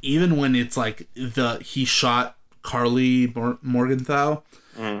 Even when it's he shot Carly Morgenthau,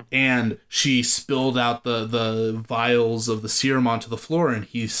 and she spilled out the vials of the serum onto the floor, and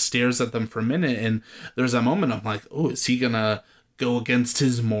he stares at them for a minute, and there's that moment I'm like, oh, is he gonna go against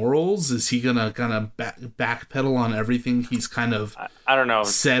his morals? Is he gonna kind of backpedal on everything he's kind of I don't know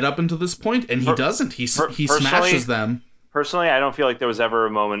said up until this point? And he doesn't. He smashes them. Personally, I don't feel like there was ever a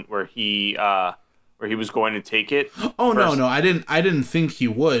moment where he was going to take it. Oh no, I didn't think he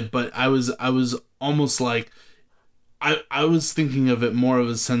would, but I was almost like I was thinking of it more of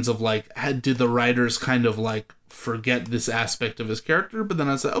a sense of did the writers kind of forget this aspect of his character? But then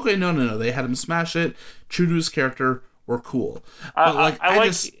I said, okay, no, they had him smash it, true to his character. We're cool.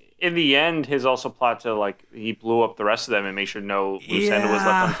 But in the end, his also plot to he blew up the rest of them and make sure no loose end was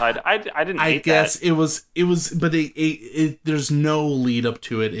left untied. I didn't. I guess that. it was, but there's no lead up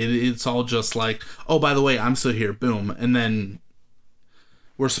to it. It's all just oh, by the way, I'm still here. Boom, and then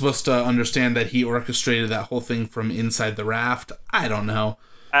we're supposed to understand that he orchestrated that whole thing from inside the raft. I don't know.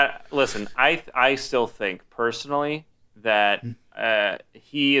 Listen, I still think personally that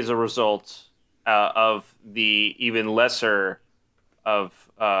he is a result of the even lesser of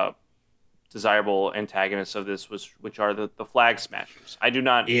desirable antagonists of this, which are the Flag Smashers. I do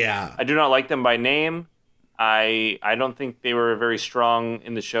not like them by name. I don't think they were very strong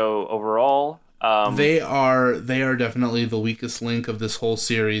in the show overall. They are definitely the weakest link of this whole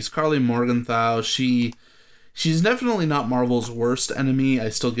series. Carly Morgenthau, she's definitely not Marvel's worst enemy. I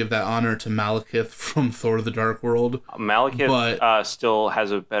still give that honor to Malekith from Thor: The Dark World. Malekith still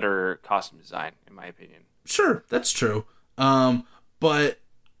has a better costume design, in my opinion. Sure, that's true. But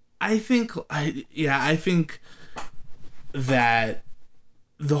I think that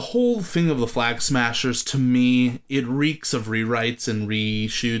the whole thing of the Flag Smashers, to me, it reeks of rewrites and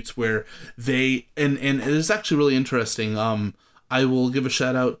reshoots where they and it is actually really interesting. I will give a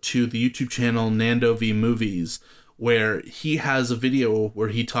shout out to the YouTube channel Nando V Movies, where he has a video where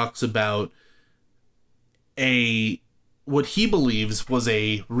he talks about what he believes was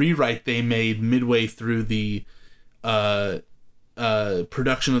a rewrite they made midway through the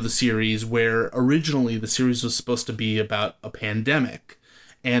production of the series, where originally the series was supposed to be about a pandemic,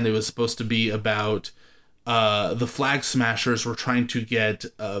 and it was supposed to be about the Flag Smashers were trying to get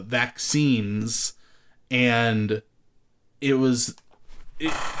vaccines, and it was.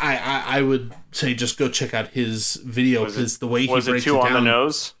 I would say just go check out his video because the way he breaks it down. Was it too on the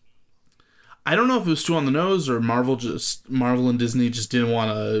nose? I don't know if it was too on the nose or Marvel and Disney just didn't want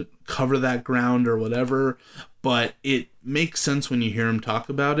to cover that ground or whatever, but it makes sense when you hear him talk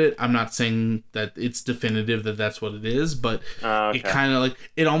about it. I'm not saying that it's definitive that that's what it is, but it kind of like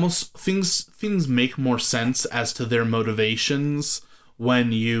it almost things make more sense as to their motivations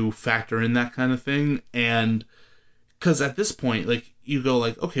when you factor in that kind of thing. And because at this point, like, you go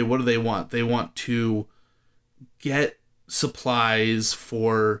like, okay, what do they want? They want to get supplies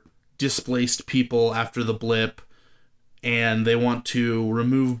for displaced people after the blip, and they want to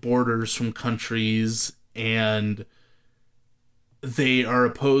remove borders from countries, and they are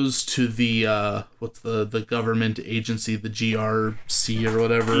opposed to the what's the government agency, the GRC or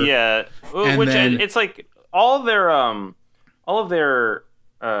whatever. Yeah, it's like all of their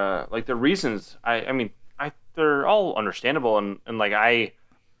like the reasons. I mean, they're all understandable, and like I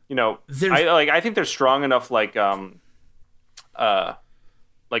think they're strong enough. Like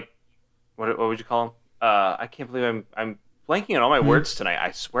what would you call them? I can't believe I'm blanking on all my words tonight.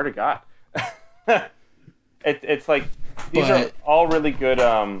 I swear to God. It's like these are all really good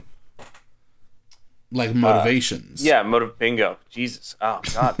like motivations. Bingo. Jesus. Oh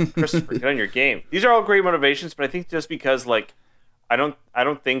God, Christopher, get on your game. These are all great motivations, but I think just because like I don't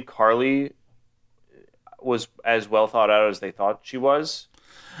think Carly was as well thought out as they thought she was.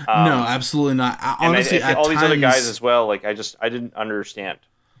 No, absolutely not. Honestly, and all these other guys as well. Like I didn't understand.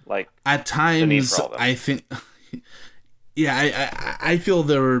 Like at times, I think, I feel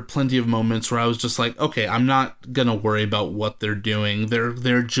there were plenty of moments where I was just like, okay, I'm not gonna worry about what they're doing.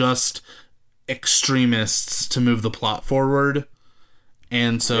 They're just extremists to move the plot forward,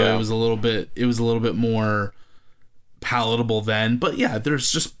 and so it was a little bit more palatable then. But yeah,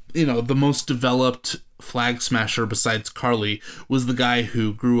 there's just the most developed Flag Smasher besides Carly was the guy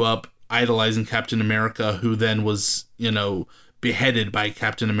who grew up idolizing Captain America, who then was beheaded by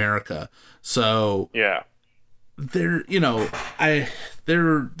Captain America. So yeah, they're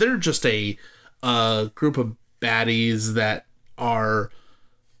they're just a group of baddies that are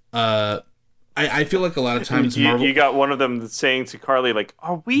I feel like a lot of times Marvel, you got one of them saying to Carly like,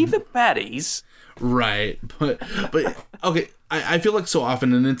 "Are we the baddies?" Right, but okay, I feel like so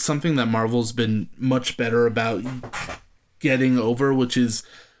often, and it's something that Marvel's been much better about getting over, which is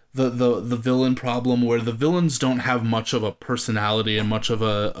the villain problem, where the villains don't have much of a personality and much of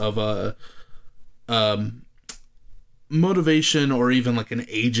a motivation or even like an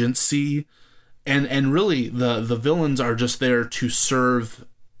agency, and really the villains are just there to serve,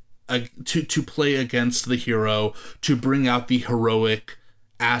 to play against the hero, to bring out the heroic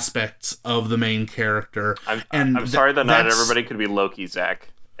aspects of the main character. I'm sorry that not everybody could be Loki, Zach,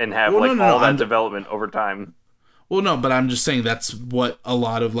 and have all that development over time. Well, no, but I'm just saying that's what a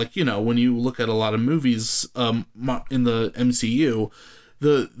lot of, like, when you look at a lot of movies in the MCU,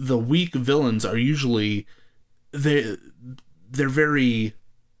 the weak villains are usually they're very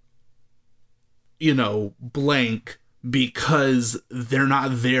blank because they're not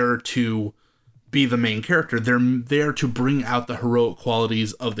there to be the main character. They're there to bring out the heroic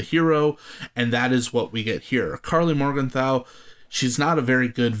qualities of the hero, and that is what we get here. Carly Morgenthau, she's not a very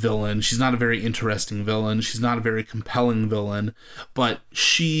good villain. She's not a very interesting villain. She's not a very compelling villain, but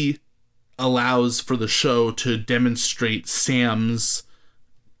she allows for the show to demonstrate Sam's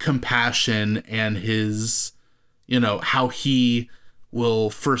compassion and his, how he will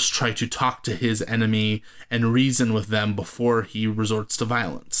first try to talk to his enemy and reason with them before he resorts to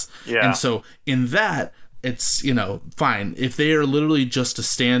violence. Yeah. And so in that, it's, fine. If they are literally just a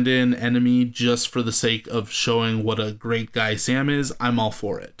stand-in enemy just for the sake of showing what a great guy Sam is, I'm all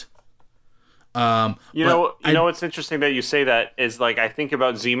for it. What's interesting that you say that is, like, I think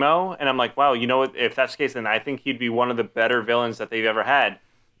about Zemo and I'm like, wow, if that's the case, then I think he'd be one of the better villains that they've ever had,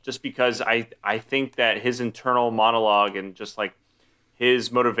 just because I think that his internal monologue and just like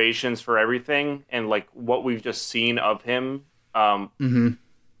his motivations for everything and like what we've just seen of him, I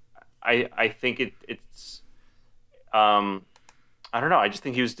think it's I don't know. I just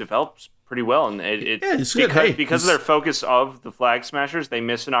think he was developed pretty well, and because of their focus of the Flag Smashers, they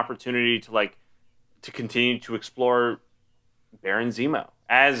missed an opportunity to continue to explore Baron Zemo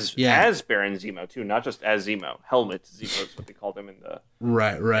as Baron Zemo too, not just as Zemo. Helmet Zemo is what they called him in the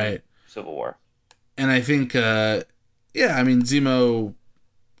right Civil War. And I think Zemo.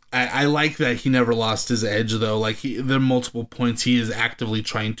 I like that he never lost his edge, though. Like, there are multiple points he is actively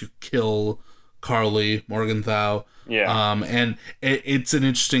trying to kill Carly Morgenthau. Yeah. And it's an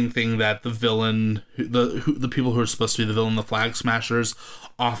interesting thing that the villain, the people who are supposed to be the villain, the Flag Smashers,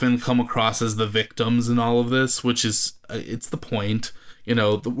 often come across as the victims in all of this, which is it's the point. You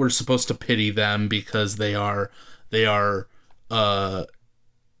know, we're supposed to pity them because they are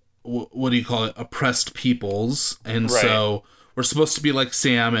what do you call it, oppressed peoples, and Right. so we're supposed to be like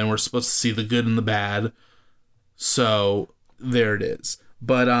Sam, and we're supposed to see the good and the bad. So there it is.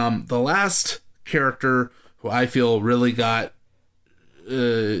 But the last character who I feel really got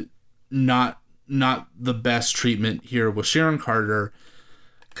not the best treatment here was Sharon Carter,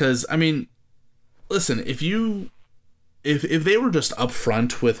 because I mean, listen, if they were just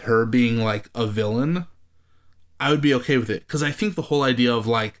upfront with her being like a villain, I would be okay with it, because I think the whole idea of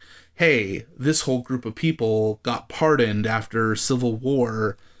like, hey, this whole group of people got pardoned after Civil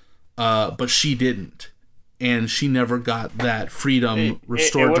War, but she didn't, and she never got that freedom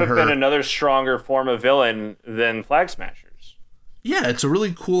restored to her. It would have been another stronger form of villain than Flag Smashers. Yeah, it's a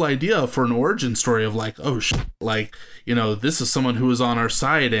really cool idea for an origin story of like, oh, like, you know, this is someone who was on our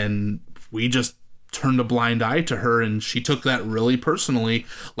side, and we just turned a blind eye to her, and she took that really personally,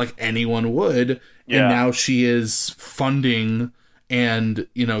 like anyone would. Yeah. And now she is funding and,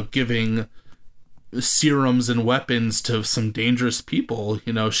 you know, giving serums and weapons to some dangerous people.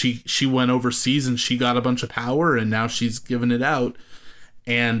 You know, she went overseas and she got a bunch of power, and now she's giving it out.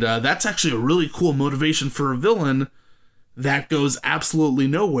 And that's actually a really cool motivation for a villain that goes absolutely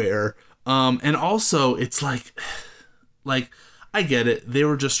nowhere. And also, it's like I get it. They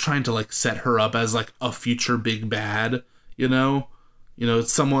were just trying to like set her up as like a future big bad, you know? You know,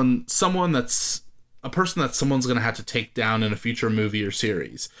 it's someone that's a person that someone's going to have to take down in a future movie or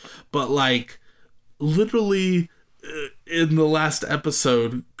series. But like literally in the last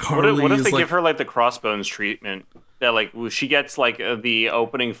episode, Carly what if they like, give her like the Crossbones treatment? That like she gets like the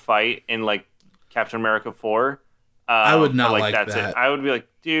opening fight in like Captain America 4. I would not like that's that. it. I would be like,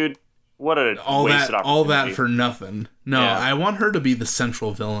 dude, what a wasted opportunity. All that for nothing. No, Yeah. I want her to be the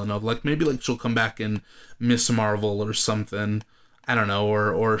central villain of like, maybe like she'll come back in Miss Marvel or something. I don't know,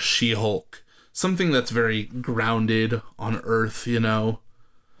 or She-Hulk. Something that's very grounded on Earth, you know.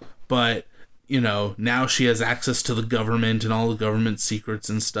 But, you know, now she has access to the government and all the government secrets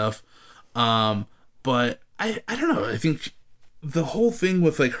and stuff. But I don't know. I think the whole thing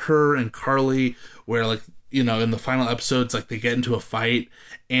with like her and Carly, where like, you know, in the final episodes, like they get into a fight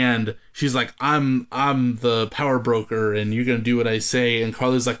and she's like, I'm the power broker and you're going to do what I say. And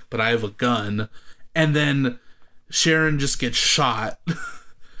Carly's like, but I have a gun. And then Sharon just gets shot.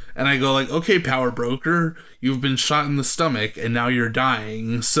 And I go like, okay, power broker, you've been shot in the stomach and now you're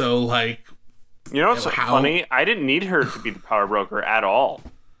dying. So like, you know what's funny? I didn't need her to be the power broker at all.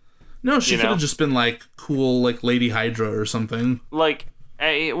 No, she could have just been like cool, like Lady Hydra or something. Like,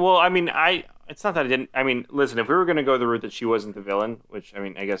 well, I mean, it's not that I didn't. I mean, listen, if we were going to go the route that she wasn't the villain, which I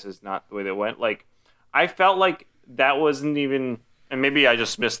mean, I guess is not the way that went. Like, I felt like that wasn't even, and maybe I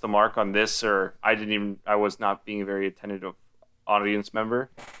just missed the mark on this, or I was not being a very attentive audience member.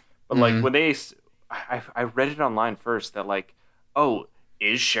 But like when I read it online first that like, oh,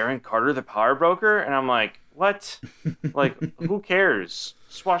 is Sharon Carter the power broker? And I'm like, what? Like, who cares?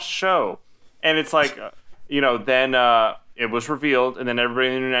 Just watch the show. And it's like, you know, then it was revealed, and then everybody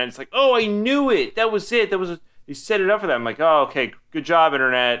on the internet is like, oh, I knew it. That was it. You set it up for that. I'm like, oh, okay, good job,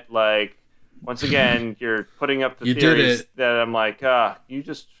 internet. Like, once again, you're putting up the theories that I'm like, you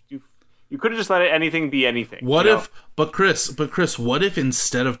could have just let anything be anything. But Chris, what if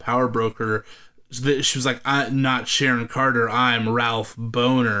instead of power broker, she was like, I'm not Sharon Carter, I'm Ralph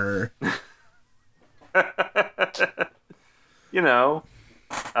Boner. You know,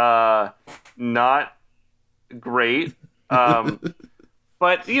 not great.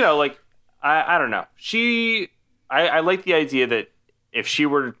 But, you know, like, I don't know. I like the idea that if she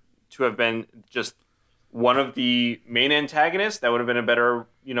were to have been just one of the main antagonists, that would have been a better,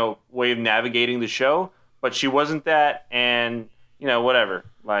 you know, way of navigating the show. But she wasn't that, and, you know, whatever.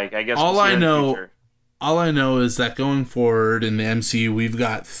 Like, I guess all I know is that going forward in the MCU, we've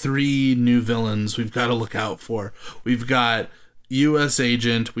got 3 new villains we've got to look out for. We've got U.S.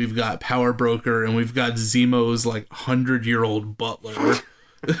 Agent, we've got Power Broker, and we've got Zemo's like 100-year-old butler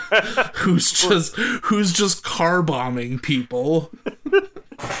who's just car bombing people.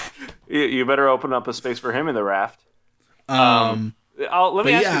 You better open up a space for him in the raft. Let me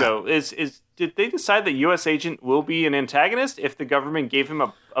ask you though: did they decide that U.S. Agent will be an antagonist if the government gave him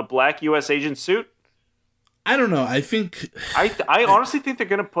a black U.S. Agent suit? I don't know. I think I honestly think they're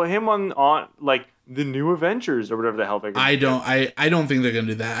gonna put him on like the New Avengers or whatever the hell they're gonna do. I don't think they're gonna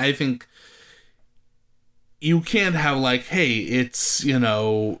do that. I think you can't have like, hey, it's, you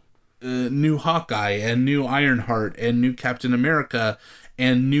know, new Hawkeye and new Ironheart and new Captain America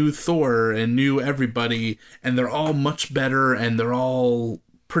and new Thor and new everybody, and they're all much better and they're all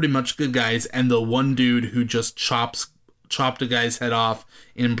pretty much good guys, and the one dude who just chopped a guy's head off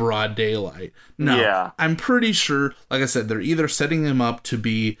in broad daylight. No, yeah. I'm pretty sure, like I said, they're either setting him up to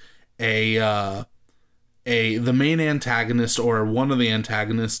be the main antagonist or one of the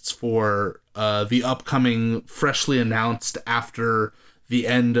antagonists for the upcoming, freshly announced after the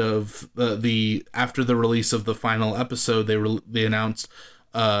end of after the release of the final episode. They announced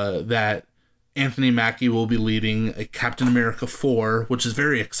that Anthony Mackie will be leading a Captain America 4, which is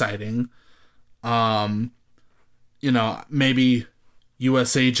very exciting. Maybe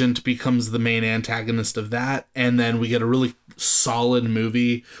U.S. Agent becomes the main antagonist of that, and then we get a really solid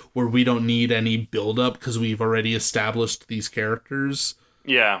movie where we don't need any build-up because we've already established these characters.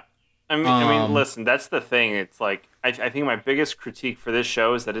 Yeah. I mean, listen, that's the thing. It's like, I think my biggest critique for this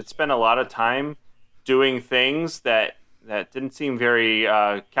show is that it spent a lot of time doing things that didn't seem very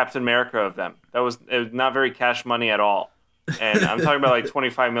Captain America of them. It was not very cash money at all. And I'm talking about like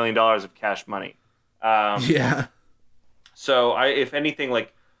 $25 million of cash money. Yeah. So if anything,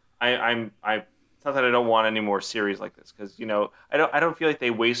 like it's not that I don't want any more series like this, because I don't feel like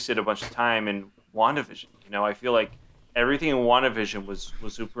they wasted a bunch of time in WandaVision. I feel like everything in WandaVision was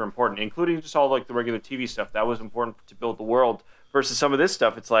super important, including just all like the regular TV stuff that was important to build the world. Versus some of this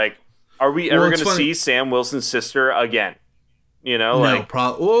stuff, it's like, are we ever going to see Sam Wilson's sister again?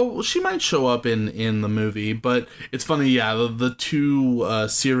 Well, she might show up in the movie, but it's funny. Yeah, the two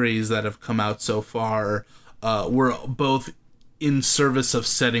series that have come out so far were both in service of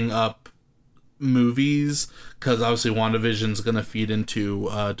setting up movies, because obviously WandaVision's going to feed into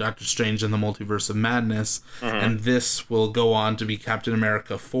Doctor Strange and the Multiverse of Madness, and this will go on to be Captain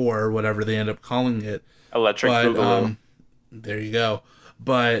America 4, whatever they end up calling it. Electric Boogaloo. There you go.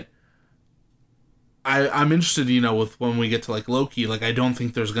 But I'm interested, with when we get to like Loki. Like, I don't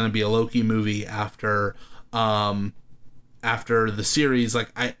think there's going to be a Loki movie after the series.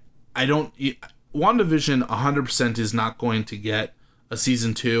 Like, I don't. WandaVision 100% is not going to get a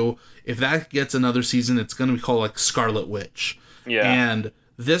season 2. If that gets another season, it's going to be called like Scarlet Witch. Yeah. And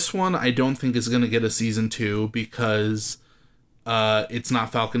this one, I don't think is going to get a season 2 because it's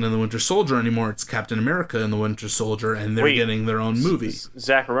not Falcon and the Winter Soldier anymore. It's Captain America and the Winter Soldier, and they're getting their own movie.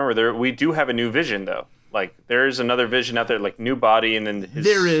 Zach, remember, we do have a new Vision, though. Like, there's another Vision out there, like new body, and then his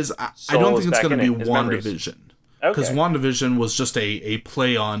there is. I don't think it's going to be WandaVision. Because Okay. WandaVision was just a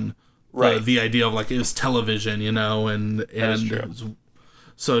play on the idea of like it was television, and it was,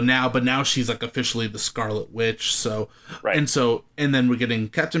 so now she's like officially the Scarlet Witch. So and then we're getting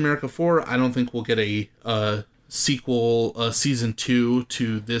Captain America 4. I don't think we'll get a sequel, season 2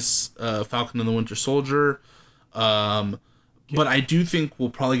 to this Falcon and the Winter Soldier. But I do think we'll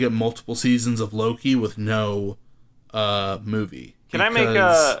probably get multiple seasons of Loki with no movie. Can I make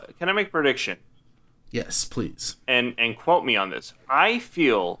a prediction? Yes, please. And quote me on this. I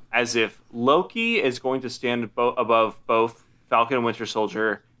feel as if Loki is going to stand above both Falcon and Winter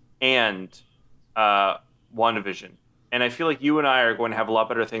Soldier and WandaVision. And I feel like you and I are going to have a lot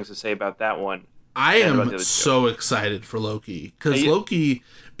better things to say about that one. I am so excited for Loki. Because Loki,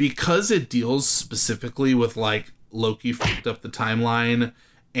 because it deals specifically with like Loki fucked up the timeline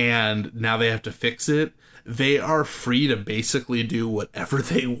and now they have to fix it. They are free to basically do whatever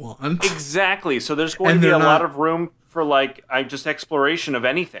they want. Exactly. So there's going to be a lot of room for like just exploration of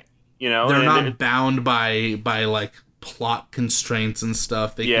anything. They're not bound by like plot constraints and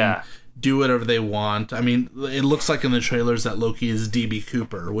stuff. They can do whatever they want. I mean, it looks like in the trailers that Loki is DB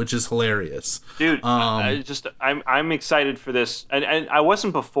Cooper, which is hilarious. Dude, I'm excited for this, and I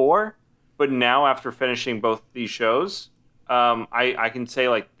wasn't before, but now after finishing both these shows, I can say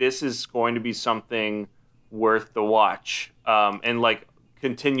like this is going to be something worth the watch, and like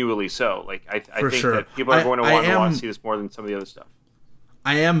continually so. Like I think that people are going to want to see this more than some of the other stuff.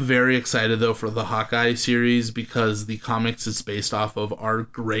 I am very excited though for the Hawkeye series because the comics it's based off of are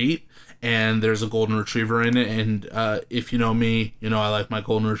great, and there's a golden retriever in it. And if you know me, I like my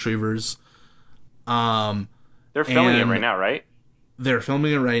golden retrievers. They're filming it right now, right? They're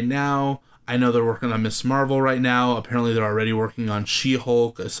filming it right now. I know they're working on Miss Marvel right now. Apparently, they're already working on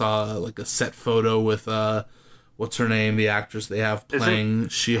She-Hulk. I saw like a set photo with what's her name, the actress they have playing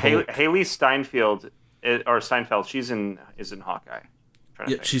She-Hulk. Haley Steinfeld. She's in Hawkeye.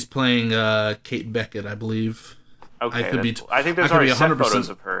 Yeah, she's playing Kate Beckett, I believe. Okay, I think there's already set photos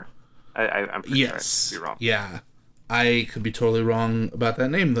of her. I'm pretty sure I could be wrong. Yeah, I could be totally wrong about that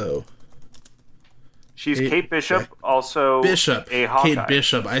name though. She's Kate Bishop, also a Hawkeye. Kate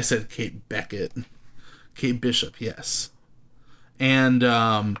Bishop. I said Kate Beckett. Kate Bishop, yes. And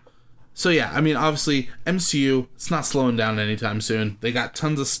So yeah, I mean, obviously MCU, it's not slowing down anytime soon. They got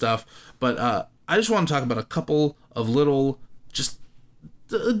tons of stuff, but I just want to talk about a couple of little just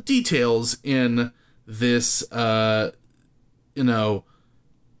details in this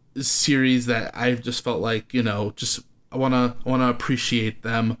series that I've just felt like, just I wanna appreciate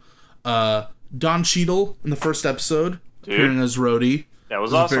them. Don Cheadle in the first episode, appearing as Rhodey. That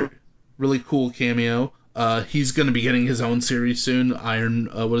was awesome. Really cool cameo. He's going to be getting his own series soon.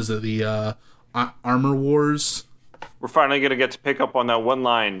 The Armor Wars. We're finally going to get to pick up on that one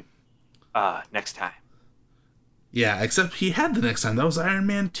line next time. Yeah, except he had the next time. That was Iron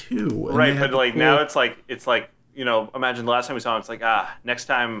Man 2. Right, but like now it's like imagine the last time we saw him, it's like, next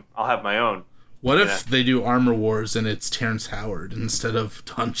time I'll have my own. What if they do Armor Wars and it's Terrence Howard instead of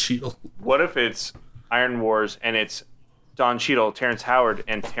Don Cheadle? What if it's Iron Wars and it's Don Cheadle, Terrence Howard,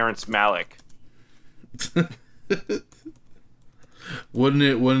 and Terrence Malick? Wouldn't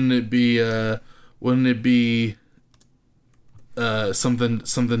it be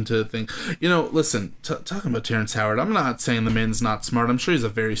something to think? Listen, talking about Terrence Howard, I'm not saying the man's not smart. I'm sure he's a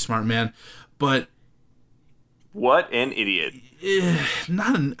very smart man, but what an idiot.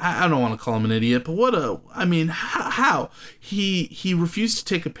 I don't want to call him an idiot, but how he refused to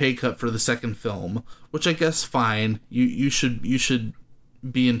take a pay cut for the second film, which I guess fine. You should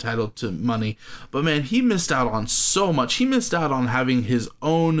be entitled to money, but man, he missed out on so much. He missed out on having his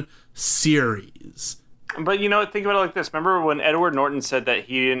own series. But think about it like this. Remember when Edward Norton said that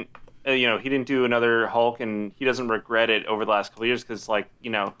he didn't do another Hulk, and he doesn't regret it over the last couple of years because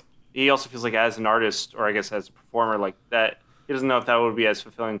he also feels like as an artist, or I guess as a performer, like that, he doesn't know if that would be as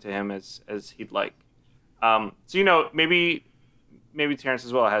fulfilling to him as he'd like. Maybe Terrence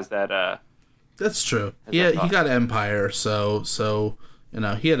as well has that. That's true. Yeah, he got Empire, so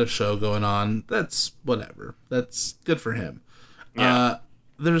he had a show going on. That's whatever. That's good for him. Yeah.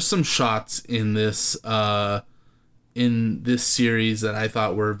 There's some shots in this series that I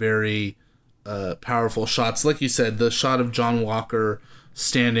thought were very powerful shots. Like you said, the shot of John Walker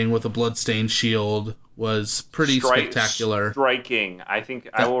standing with a bloodstained shield was pretty spectacular. Striking. I think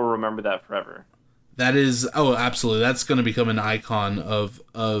I will remember that forever. That is, absolutely. That's going to become an icon of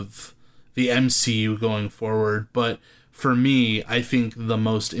the MCU going forward. But for me, I think the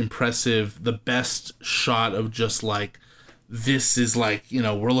most impressive, the best shot of just like, this is like,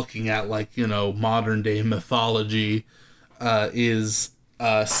 we're looking at like, modern day mythology, is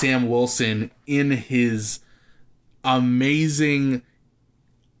Sam Wilson in his amazing,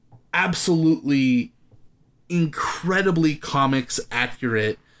 absolutely incredibly comics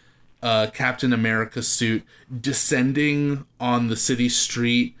accurate Captain America suit, descending on the city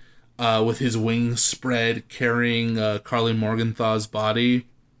street with his wings spread, carrying Carly Morgenthau's body.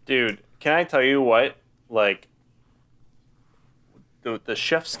 Dude, can I tell you what? Like, the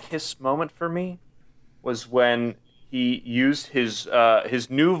chef's kiss moment for me was when he used his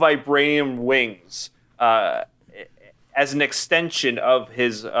new vibranium wings as an extension of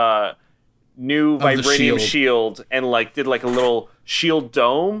his new vibranium shield, and like did like a little shield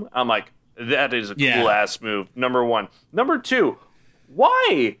dome. I'm like, that is a cool ass move. Number one. Number two,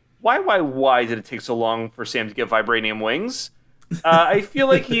 why did it take so long for Sam to get vibranium wings? I feel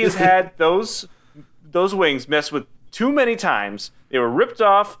like he has had those wings messed with too many times. They were ripped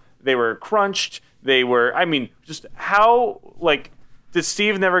off. They were crunched. They were. I mean, just how like did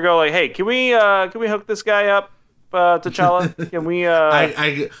Steve never go like, hey, can we hook this guy up? T'Challa, can we? I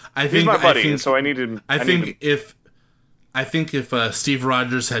think he's my buddy, so I needed. I think if Steve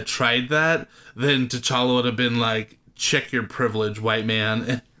Rogers had tried that, then T'Challa would have been like, "Check your privilege, white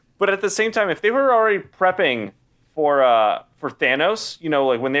man." But at the same time, if they were already prepping for Thanos,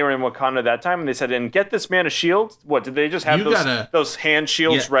 like when they were in Wakanda that time, and they said, "And get this man a shield." What did they just have those hand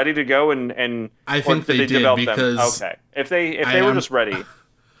shields ready to go? And I think they did because them? Okay, if they were just ready.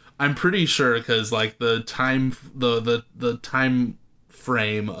 I'm pretty sure because like the time time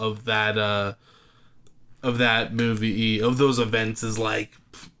frame of that movie, of those events, is like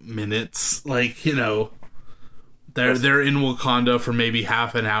minutes. Like, they're in Wakanda for maybe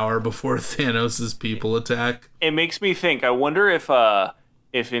half an hour before Thanos' people attack. It makes me think. I wonder if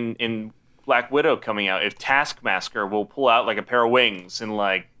in Black Widow coming out, if Taskmaster will pull out like a pair of wings and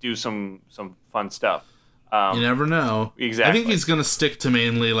like do some fun stuff. You never know. Exactly. I think he's gonna stick to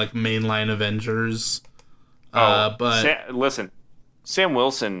mainly like mainline Avengers. Listen, Sam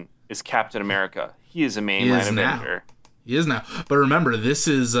Wilson is Captain America. He is a mainline Avenger. He is now. But remember, this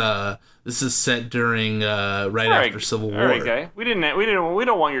is set during after Civil War. All right, guy. We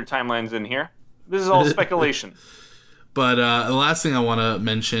don't want your timelines in here. This is all speculation. But the last thing I want to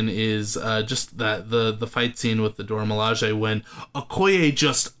mention is just that the fight scene with the Dora Milaje when Okoye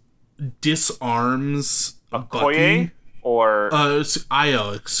just disarms Okoye Bucky. or It's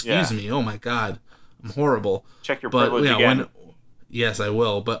Io, excuse me. Oh my god. I'm horrible. check your privilege again. Yes, I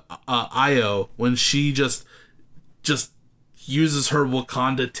will. But Io, when she just uses her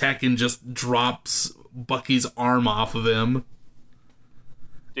Wakanda tech and just drops Bucky's arm off of him.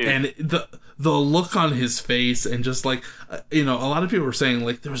 Dude. And the look on his face, and just like, a lot of people were saying,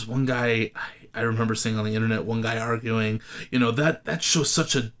 like, there was one guy, I remember seeing on the internet, one guy arguing, that shows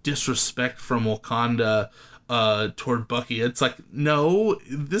such a disrespect from Wakanda toward Bucky. It's like, no,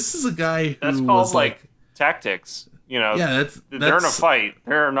 this is a guy who That's called, was like, tactics. Yeah, they're in a fight.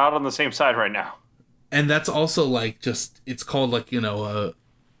 They're not on the same side right now. And that's also, like, it's called, like, I don't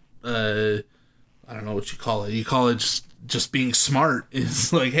know what you call it. You call it just being smart.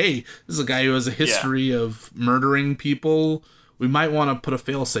 It's like, hey, this is a guy who has a history of murdering people. We might want to put a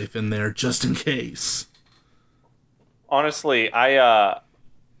failsafe in there just in case. Honestly, I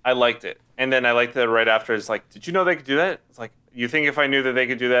liked it. And then I liked it right after. It's like, did you know they could do that? It's like, you think if I knew that they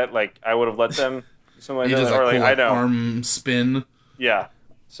could do that, like, I would have let them do something like that? Or, like, I know. Arm spin. Yeah.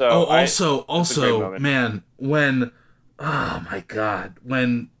 So also, man, when, oh my god,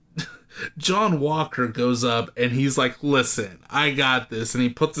 when John Walker goes up and he's like, listen, I got this, and he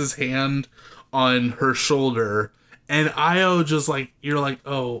puts his hand on her shoulder, and Io just like, you're like,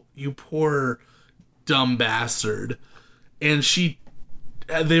 oh, you poor dumb bastard. And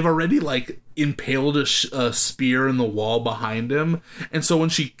they've already like impaled a spear in the wall behind him, and so when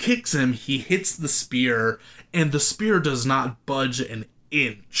she kicks him, he hits the spear, and the spear does not budge an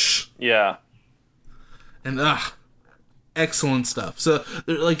inch. Yeah. And excellent stuff. So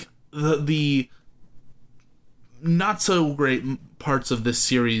they're like, the not so great parts of this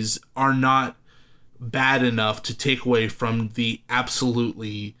series are not bad enough to take away from the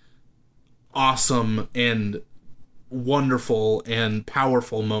absolutely awesome and wonderful and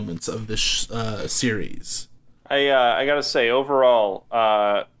powerful moments of this series. I gotta say, overall,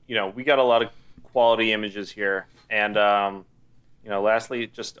 we got a lot of quality images here, and lastly,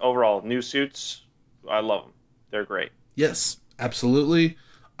 just overall, new suits, I love them. They're great. Yes, absolutely.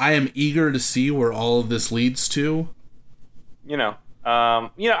 I am eager to see where all of this leads to.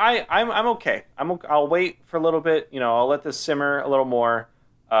 I'm okay. I'll wait for a little bit. I'll let this simmer a little more.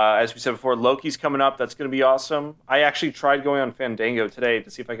 As we said before, Loki's coming up. That's going to be awesome. I actually tried going on Fandango today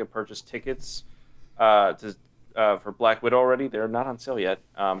to see if I could purchase tickets for Black Widow already. They're not on sale yet,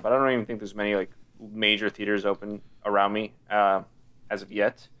 but I don't even think there's many like major theaters open around me as of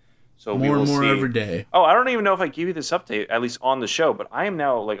yet. So more and more every day. Oh, I don't even know if I gave you this update, at least on the show, but I am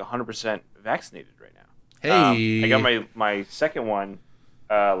now like 100% vaccinated right now. Hey. I got my second one,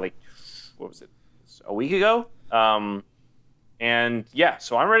 what was it? A week ago? And yeah,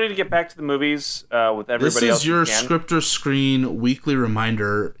 so I'm ready to get back to the movies with everybody else. This is your Scripter Screen weekly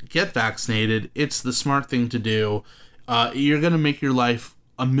reminder. Get vaccinated. It's the smart thing to do. You're going to make your life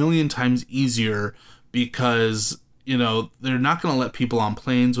a million times easier because they're not going to let people on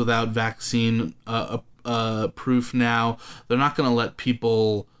planes without vaccine proof now. They're not going to let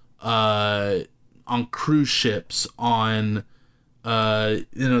people on cruise ships they're not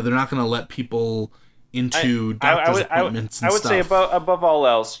going to let people into doctor's appointments and stuff. I would say above all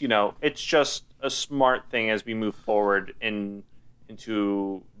else, it's just a smart thing as we move forward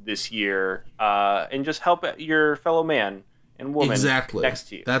into this year, and just help your fellow man and woman next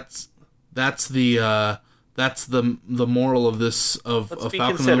to you. That's the moral of this of Falcon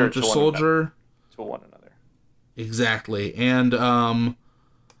and the Winter Soldier. To one another. Exactly. And on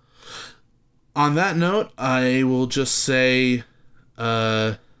that note, I will just say,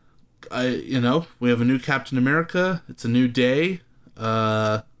 we have a new Captain America. It's a new day.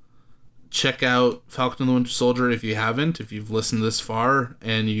 Check out Falcon and the Winter Soldier if you haven't. If you've listened this far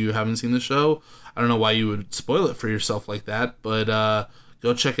and you haven't seen the show, I don't know why you would spoil it for yourself like that, but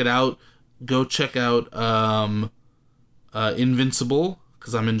go check it out. Go check out Invincible,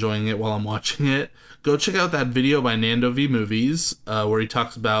 because I'm enjoying it while I'm watching it. Go check out that video by Nando V Movies, where he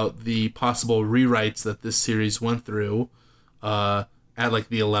talks about the possible rewrites that this series went through at like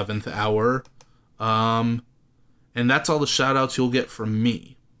the 11th hour. And that's all the shout-outs you'll get from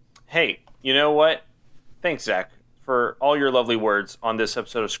me. Hey, you know what? Thanks, Zach, for all your lovely words on this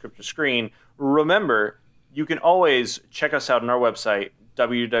episode of Script to Screen. Remember, you can always check us out on our website,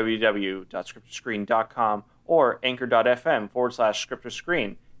 www.scriptoscreen.com or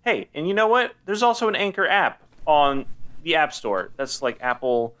anchor.fm/scriptoscreen. Hey, and you know what? There's also an Anchor app on the App Store. That's like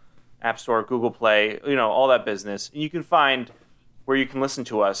Apple App Store, Google Play, all that business. And you can find where you can listen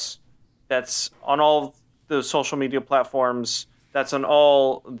to us. That's on all the social media platforms. That's on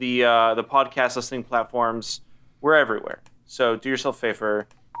all the podcast listening platforms. We're everywhere. So do yourself a favor.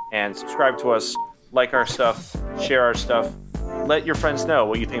 and subscribe to us, like our stuff, share our stuff. Let your friends know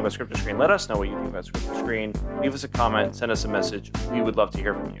what you think about Scripted Screen. Let us know what you think about Scripted Screen. Leave us a comment. Send us a message. We would love to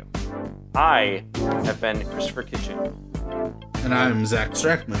hear from you. I have been Christopher Kitchen. And I'm Zach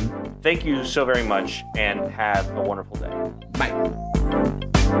Strackman. Thank you so very much, and have a wonderful day.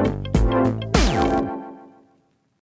 Bye.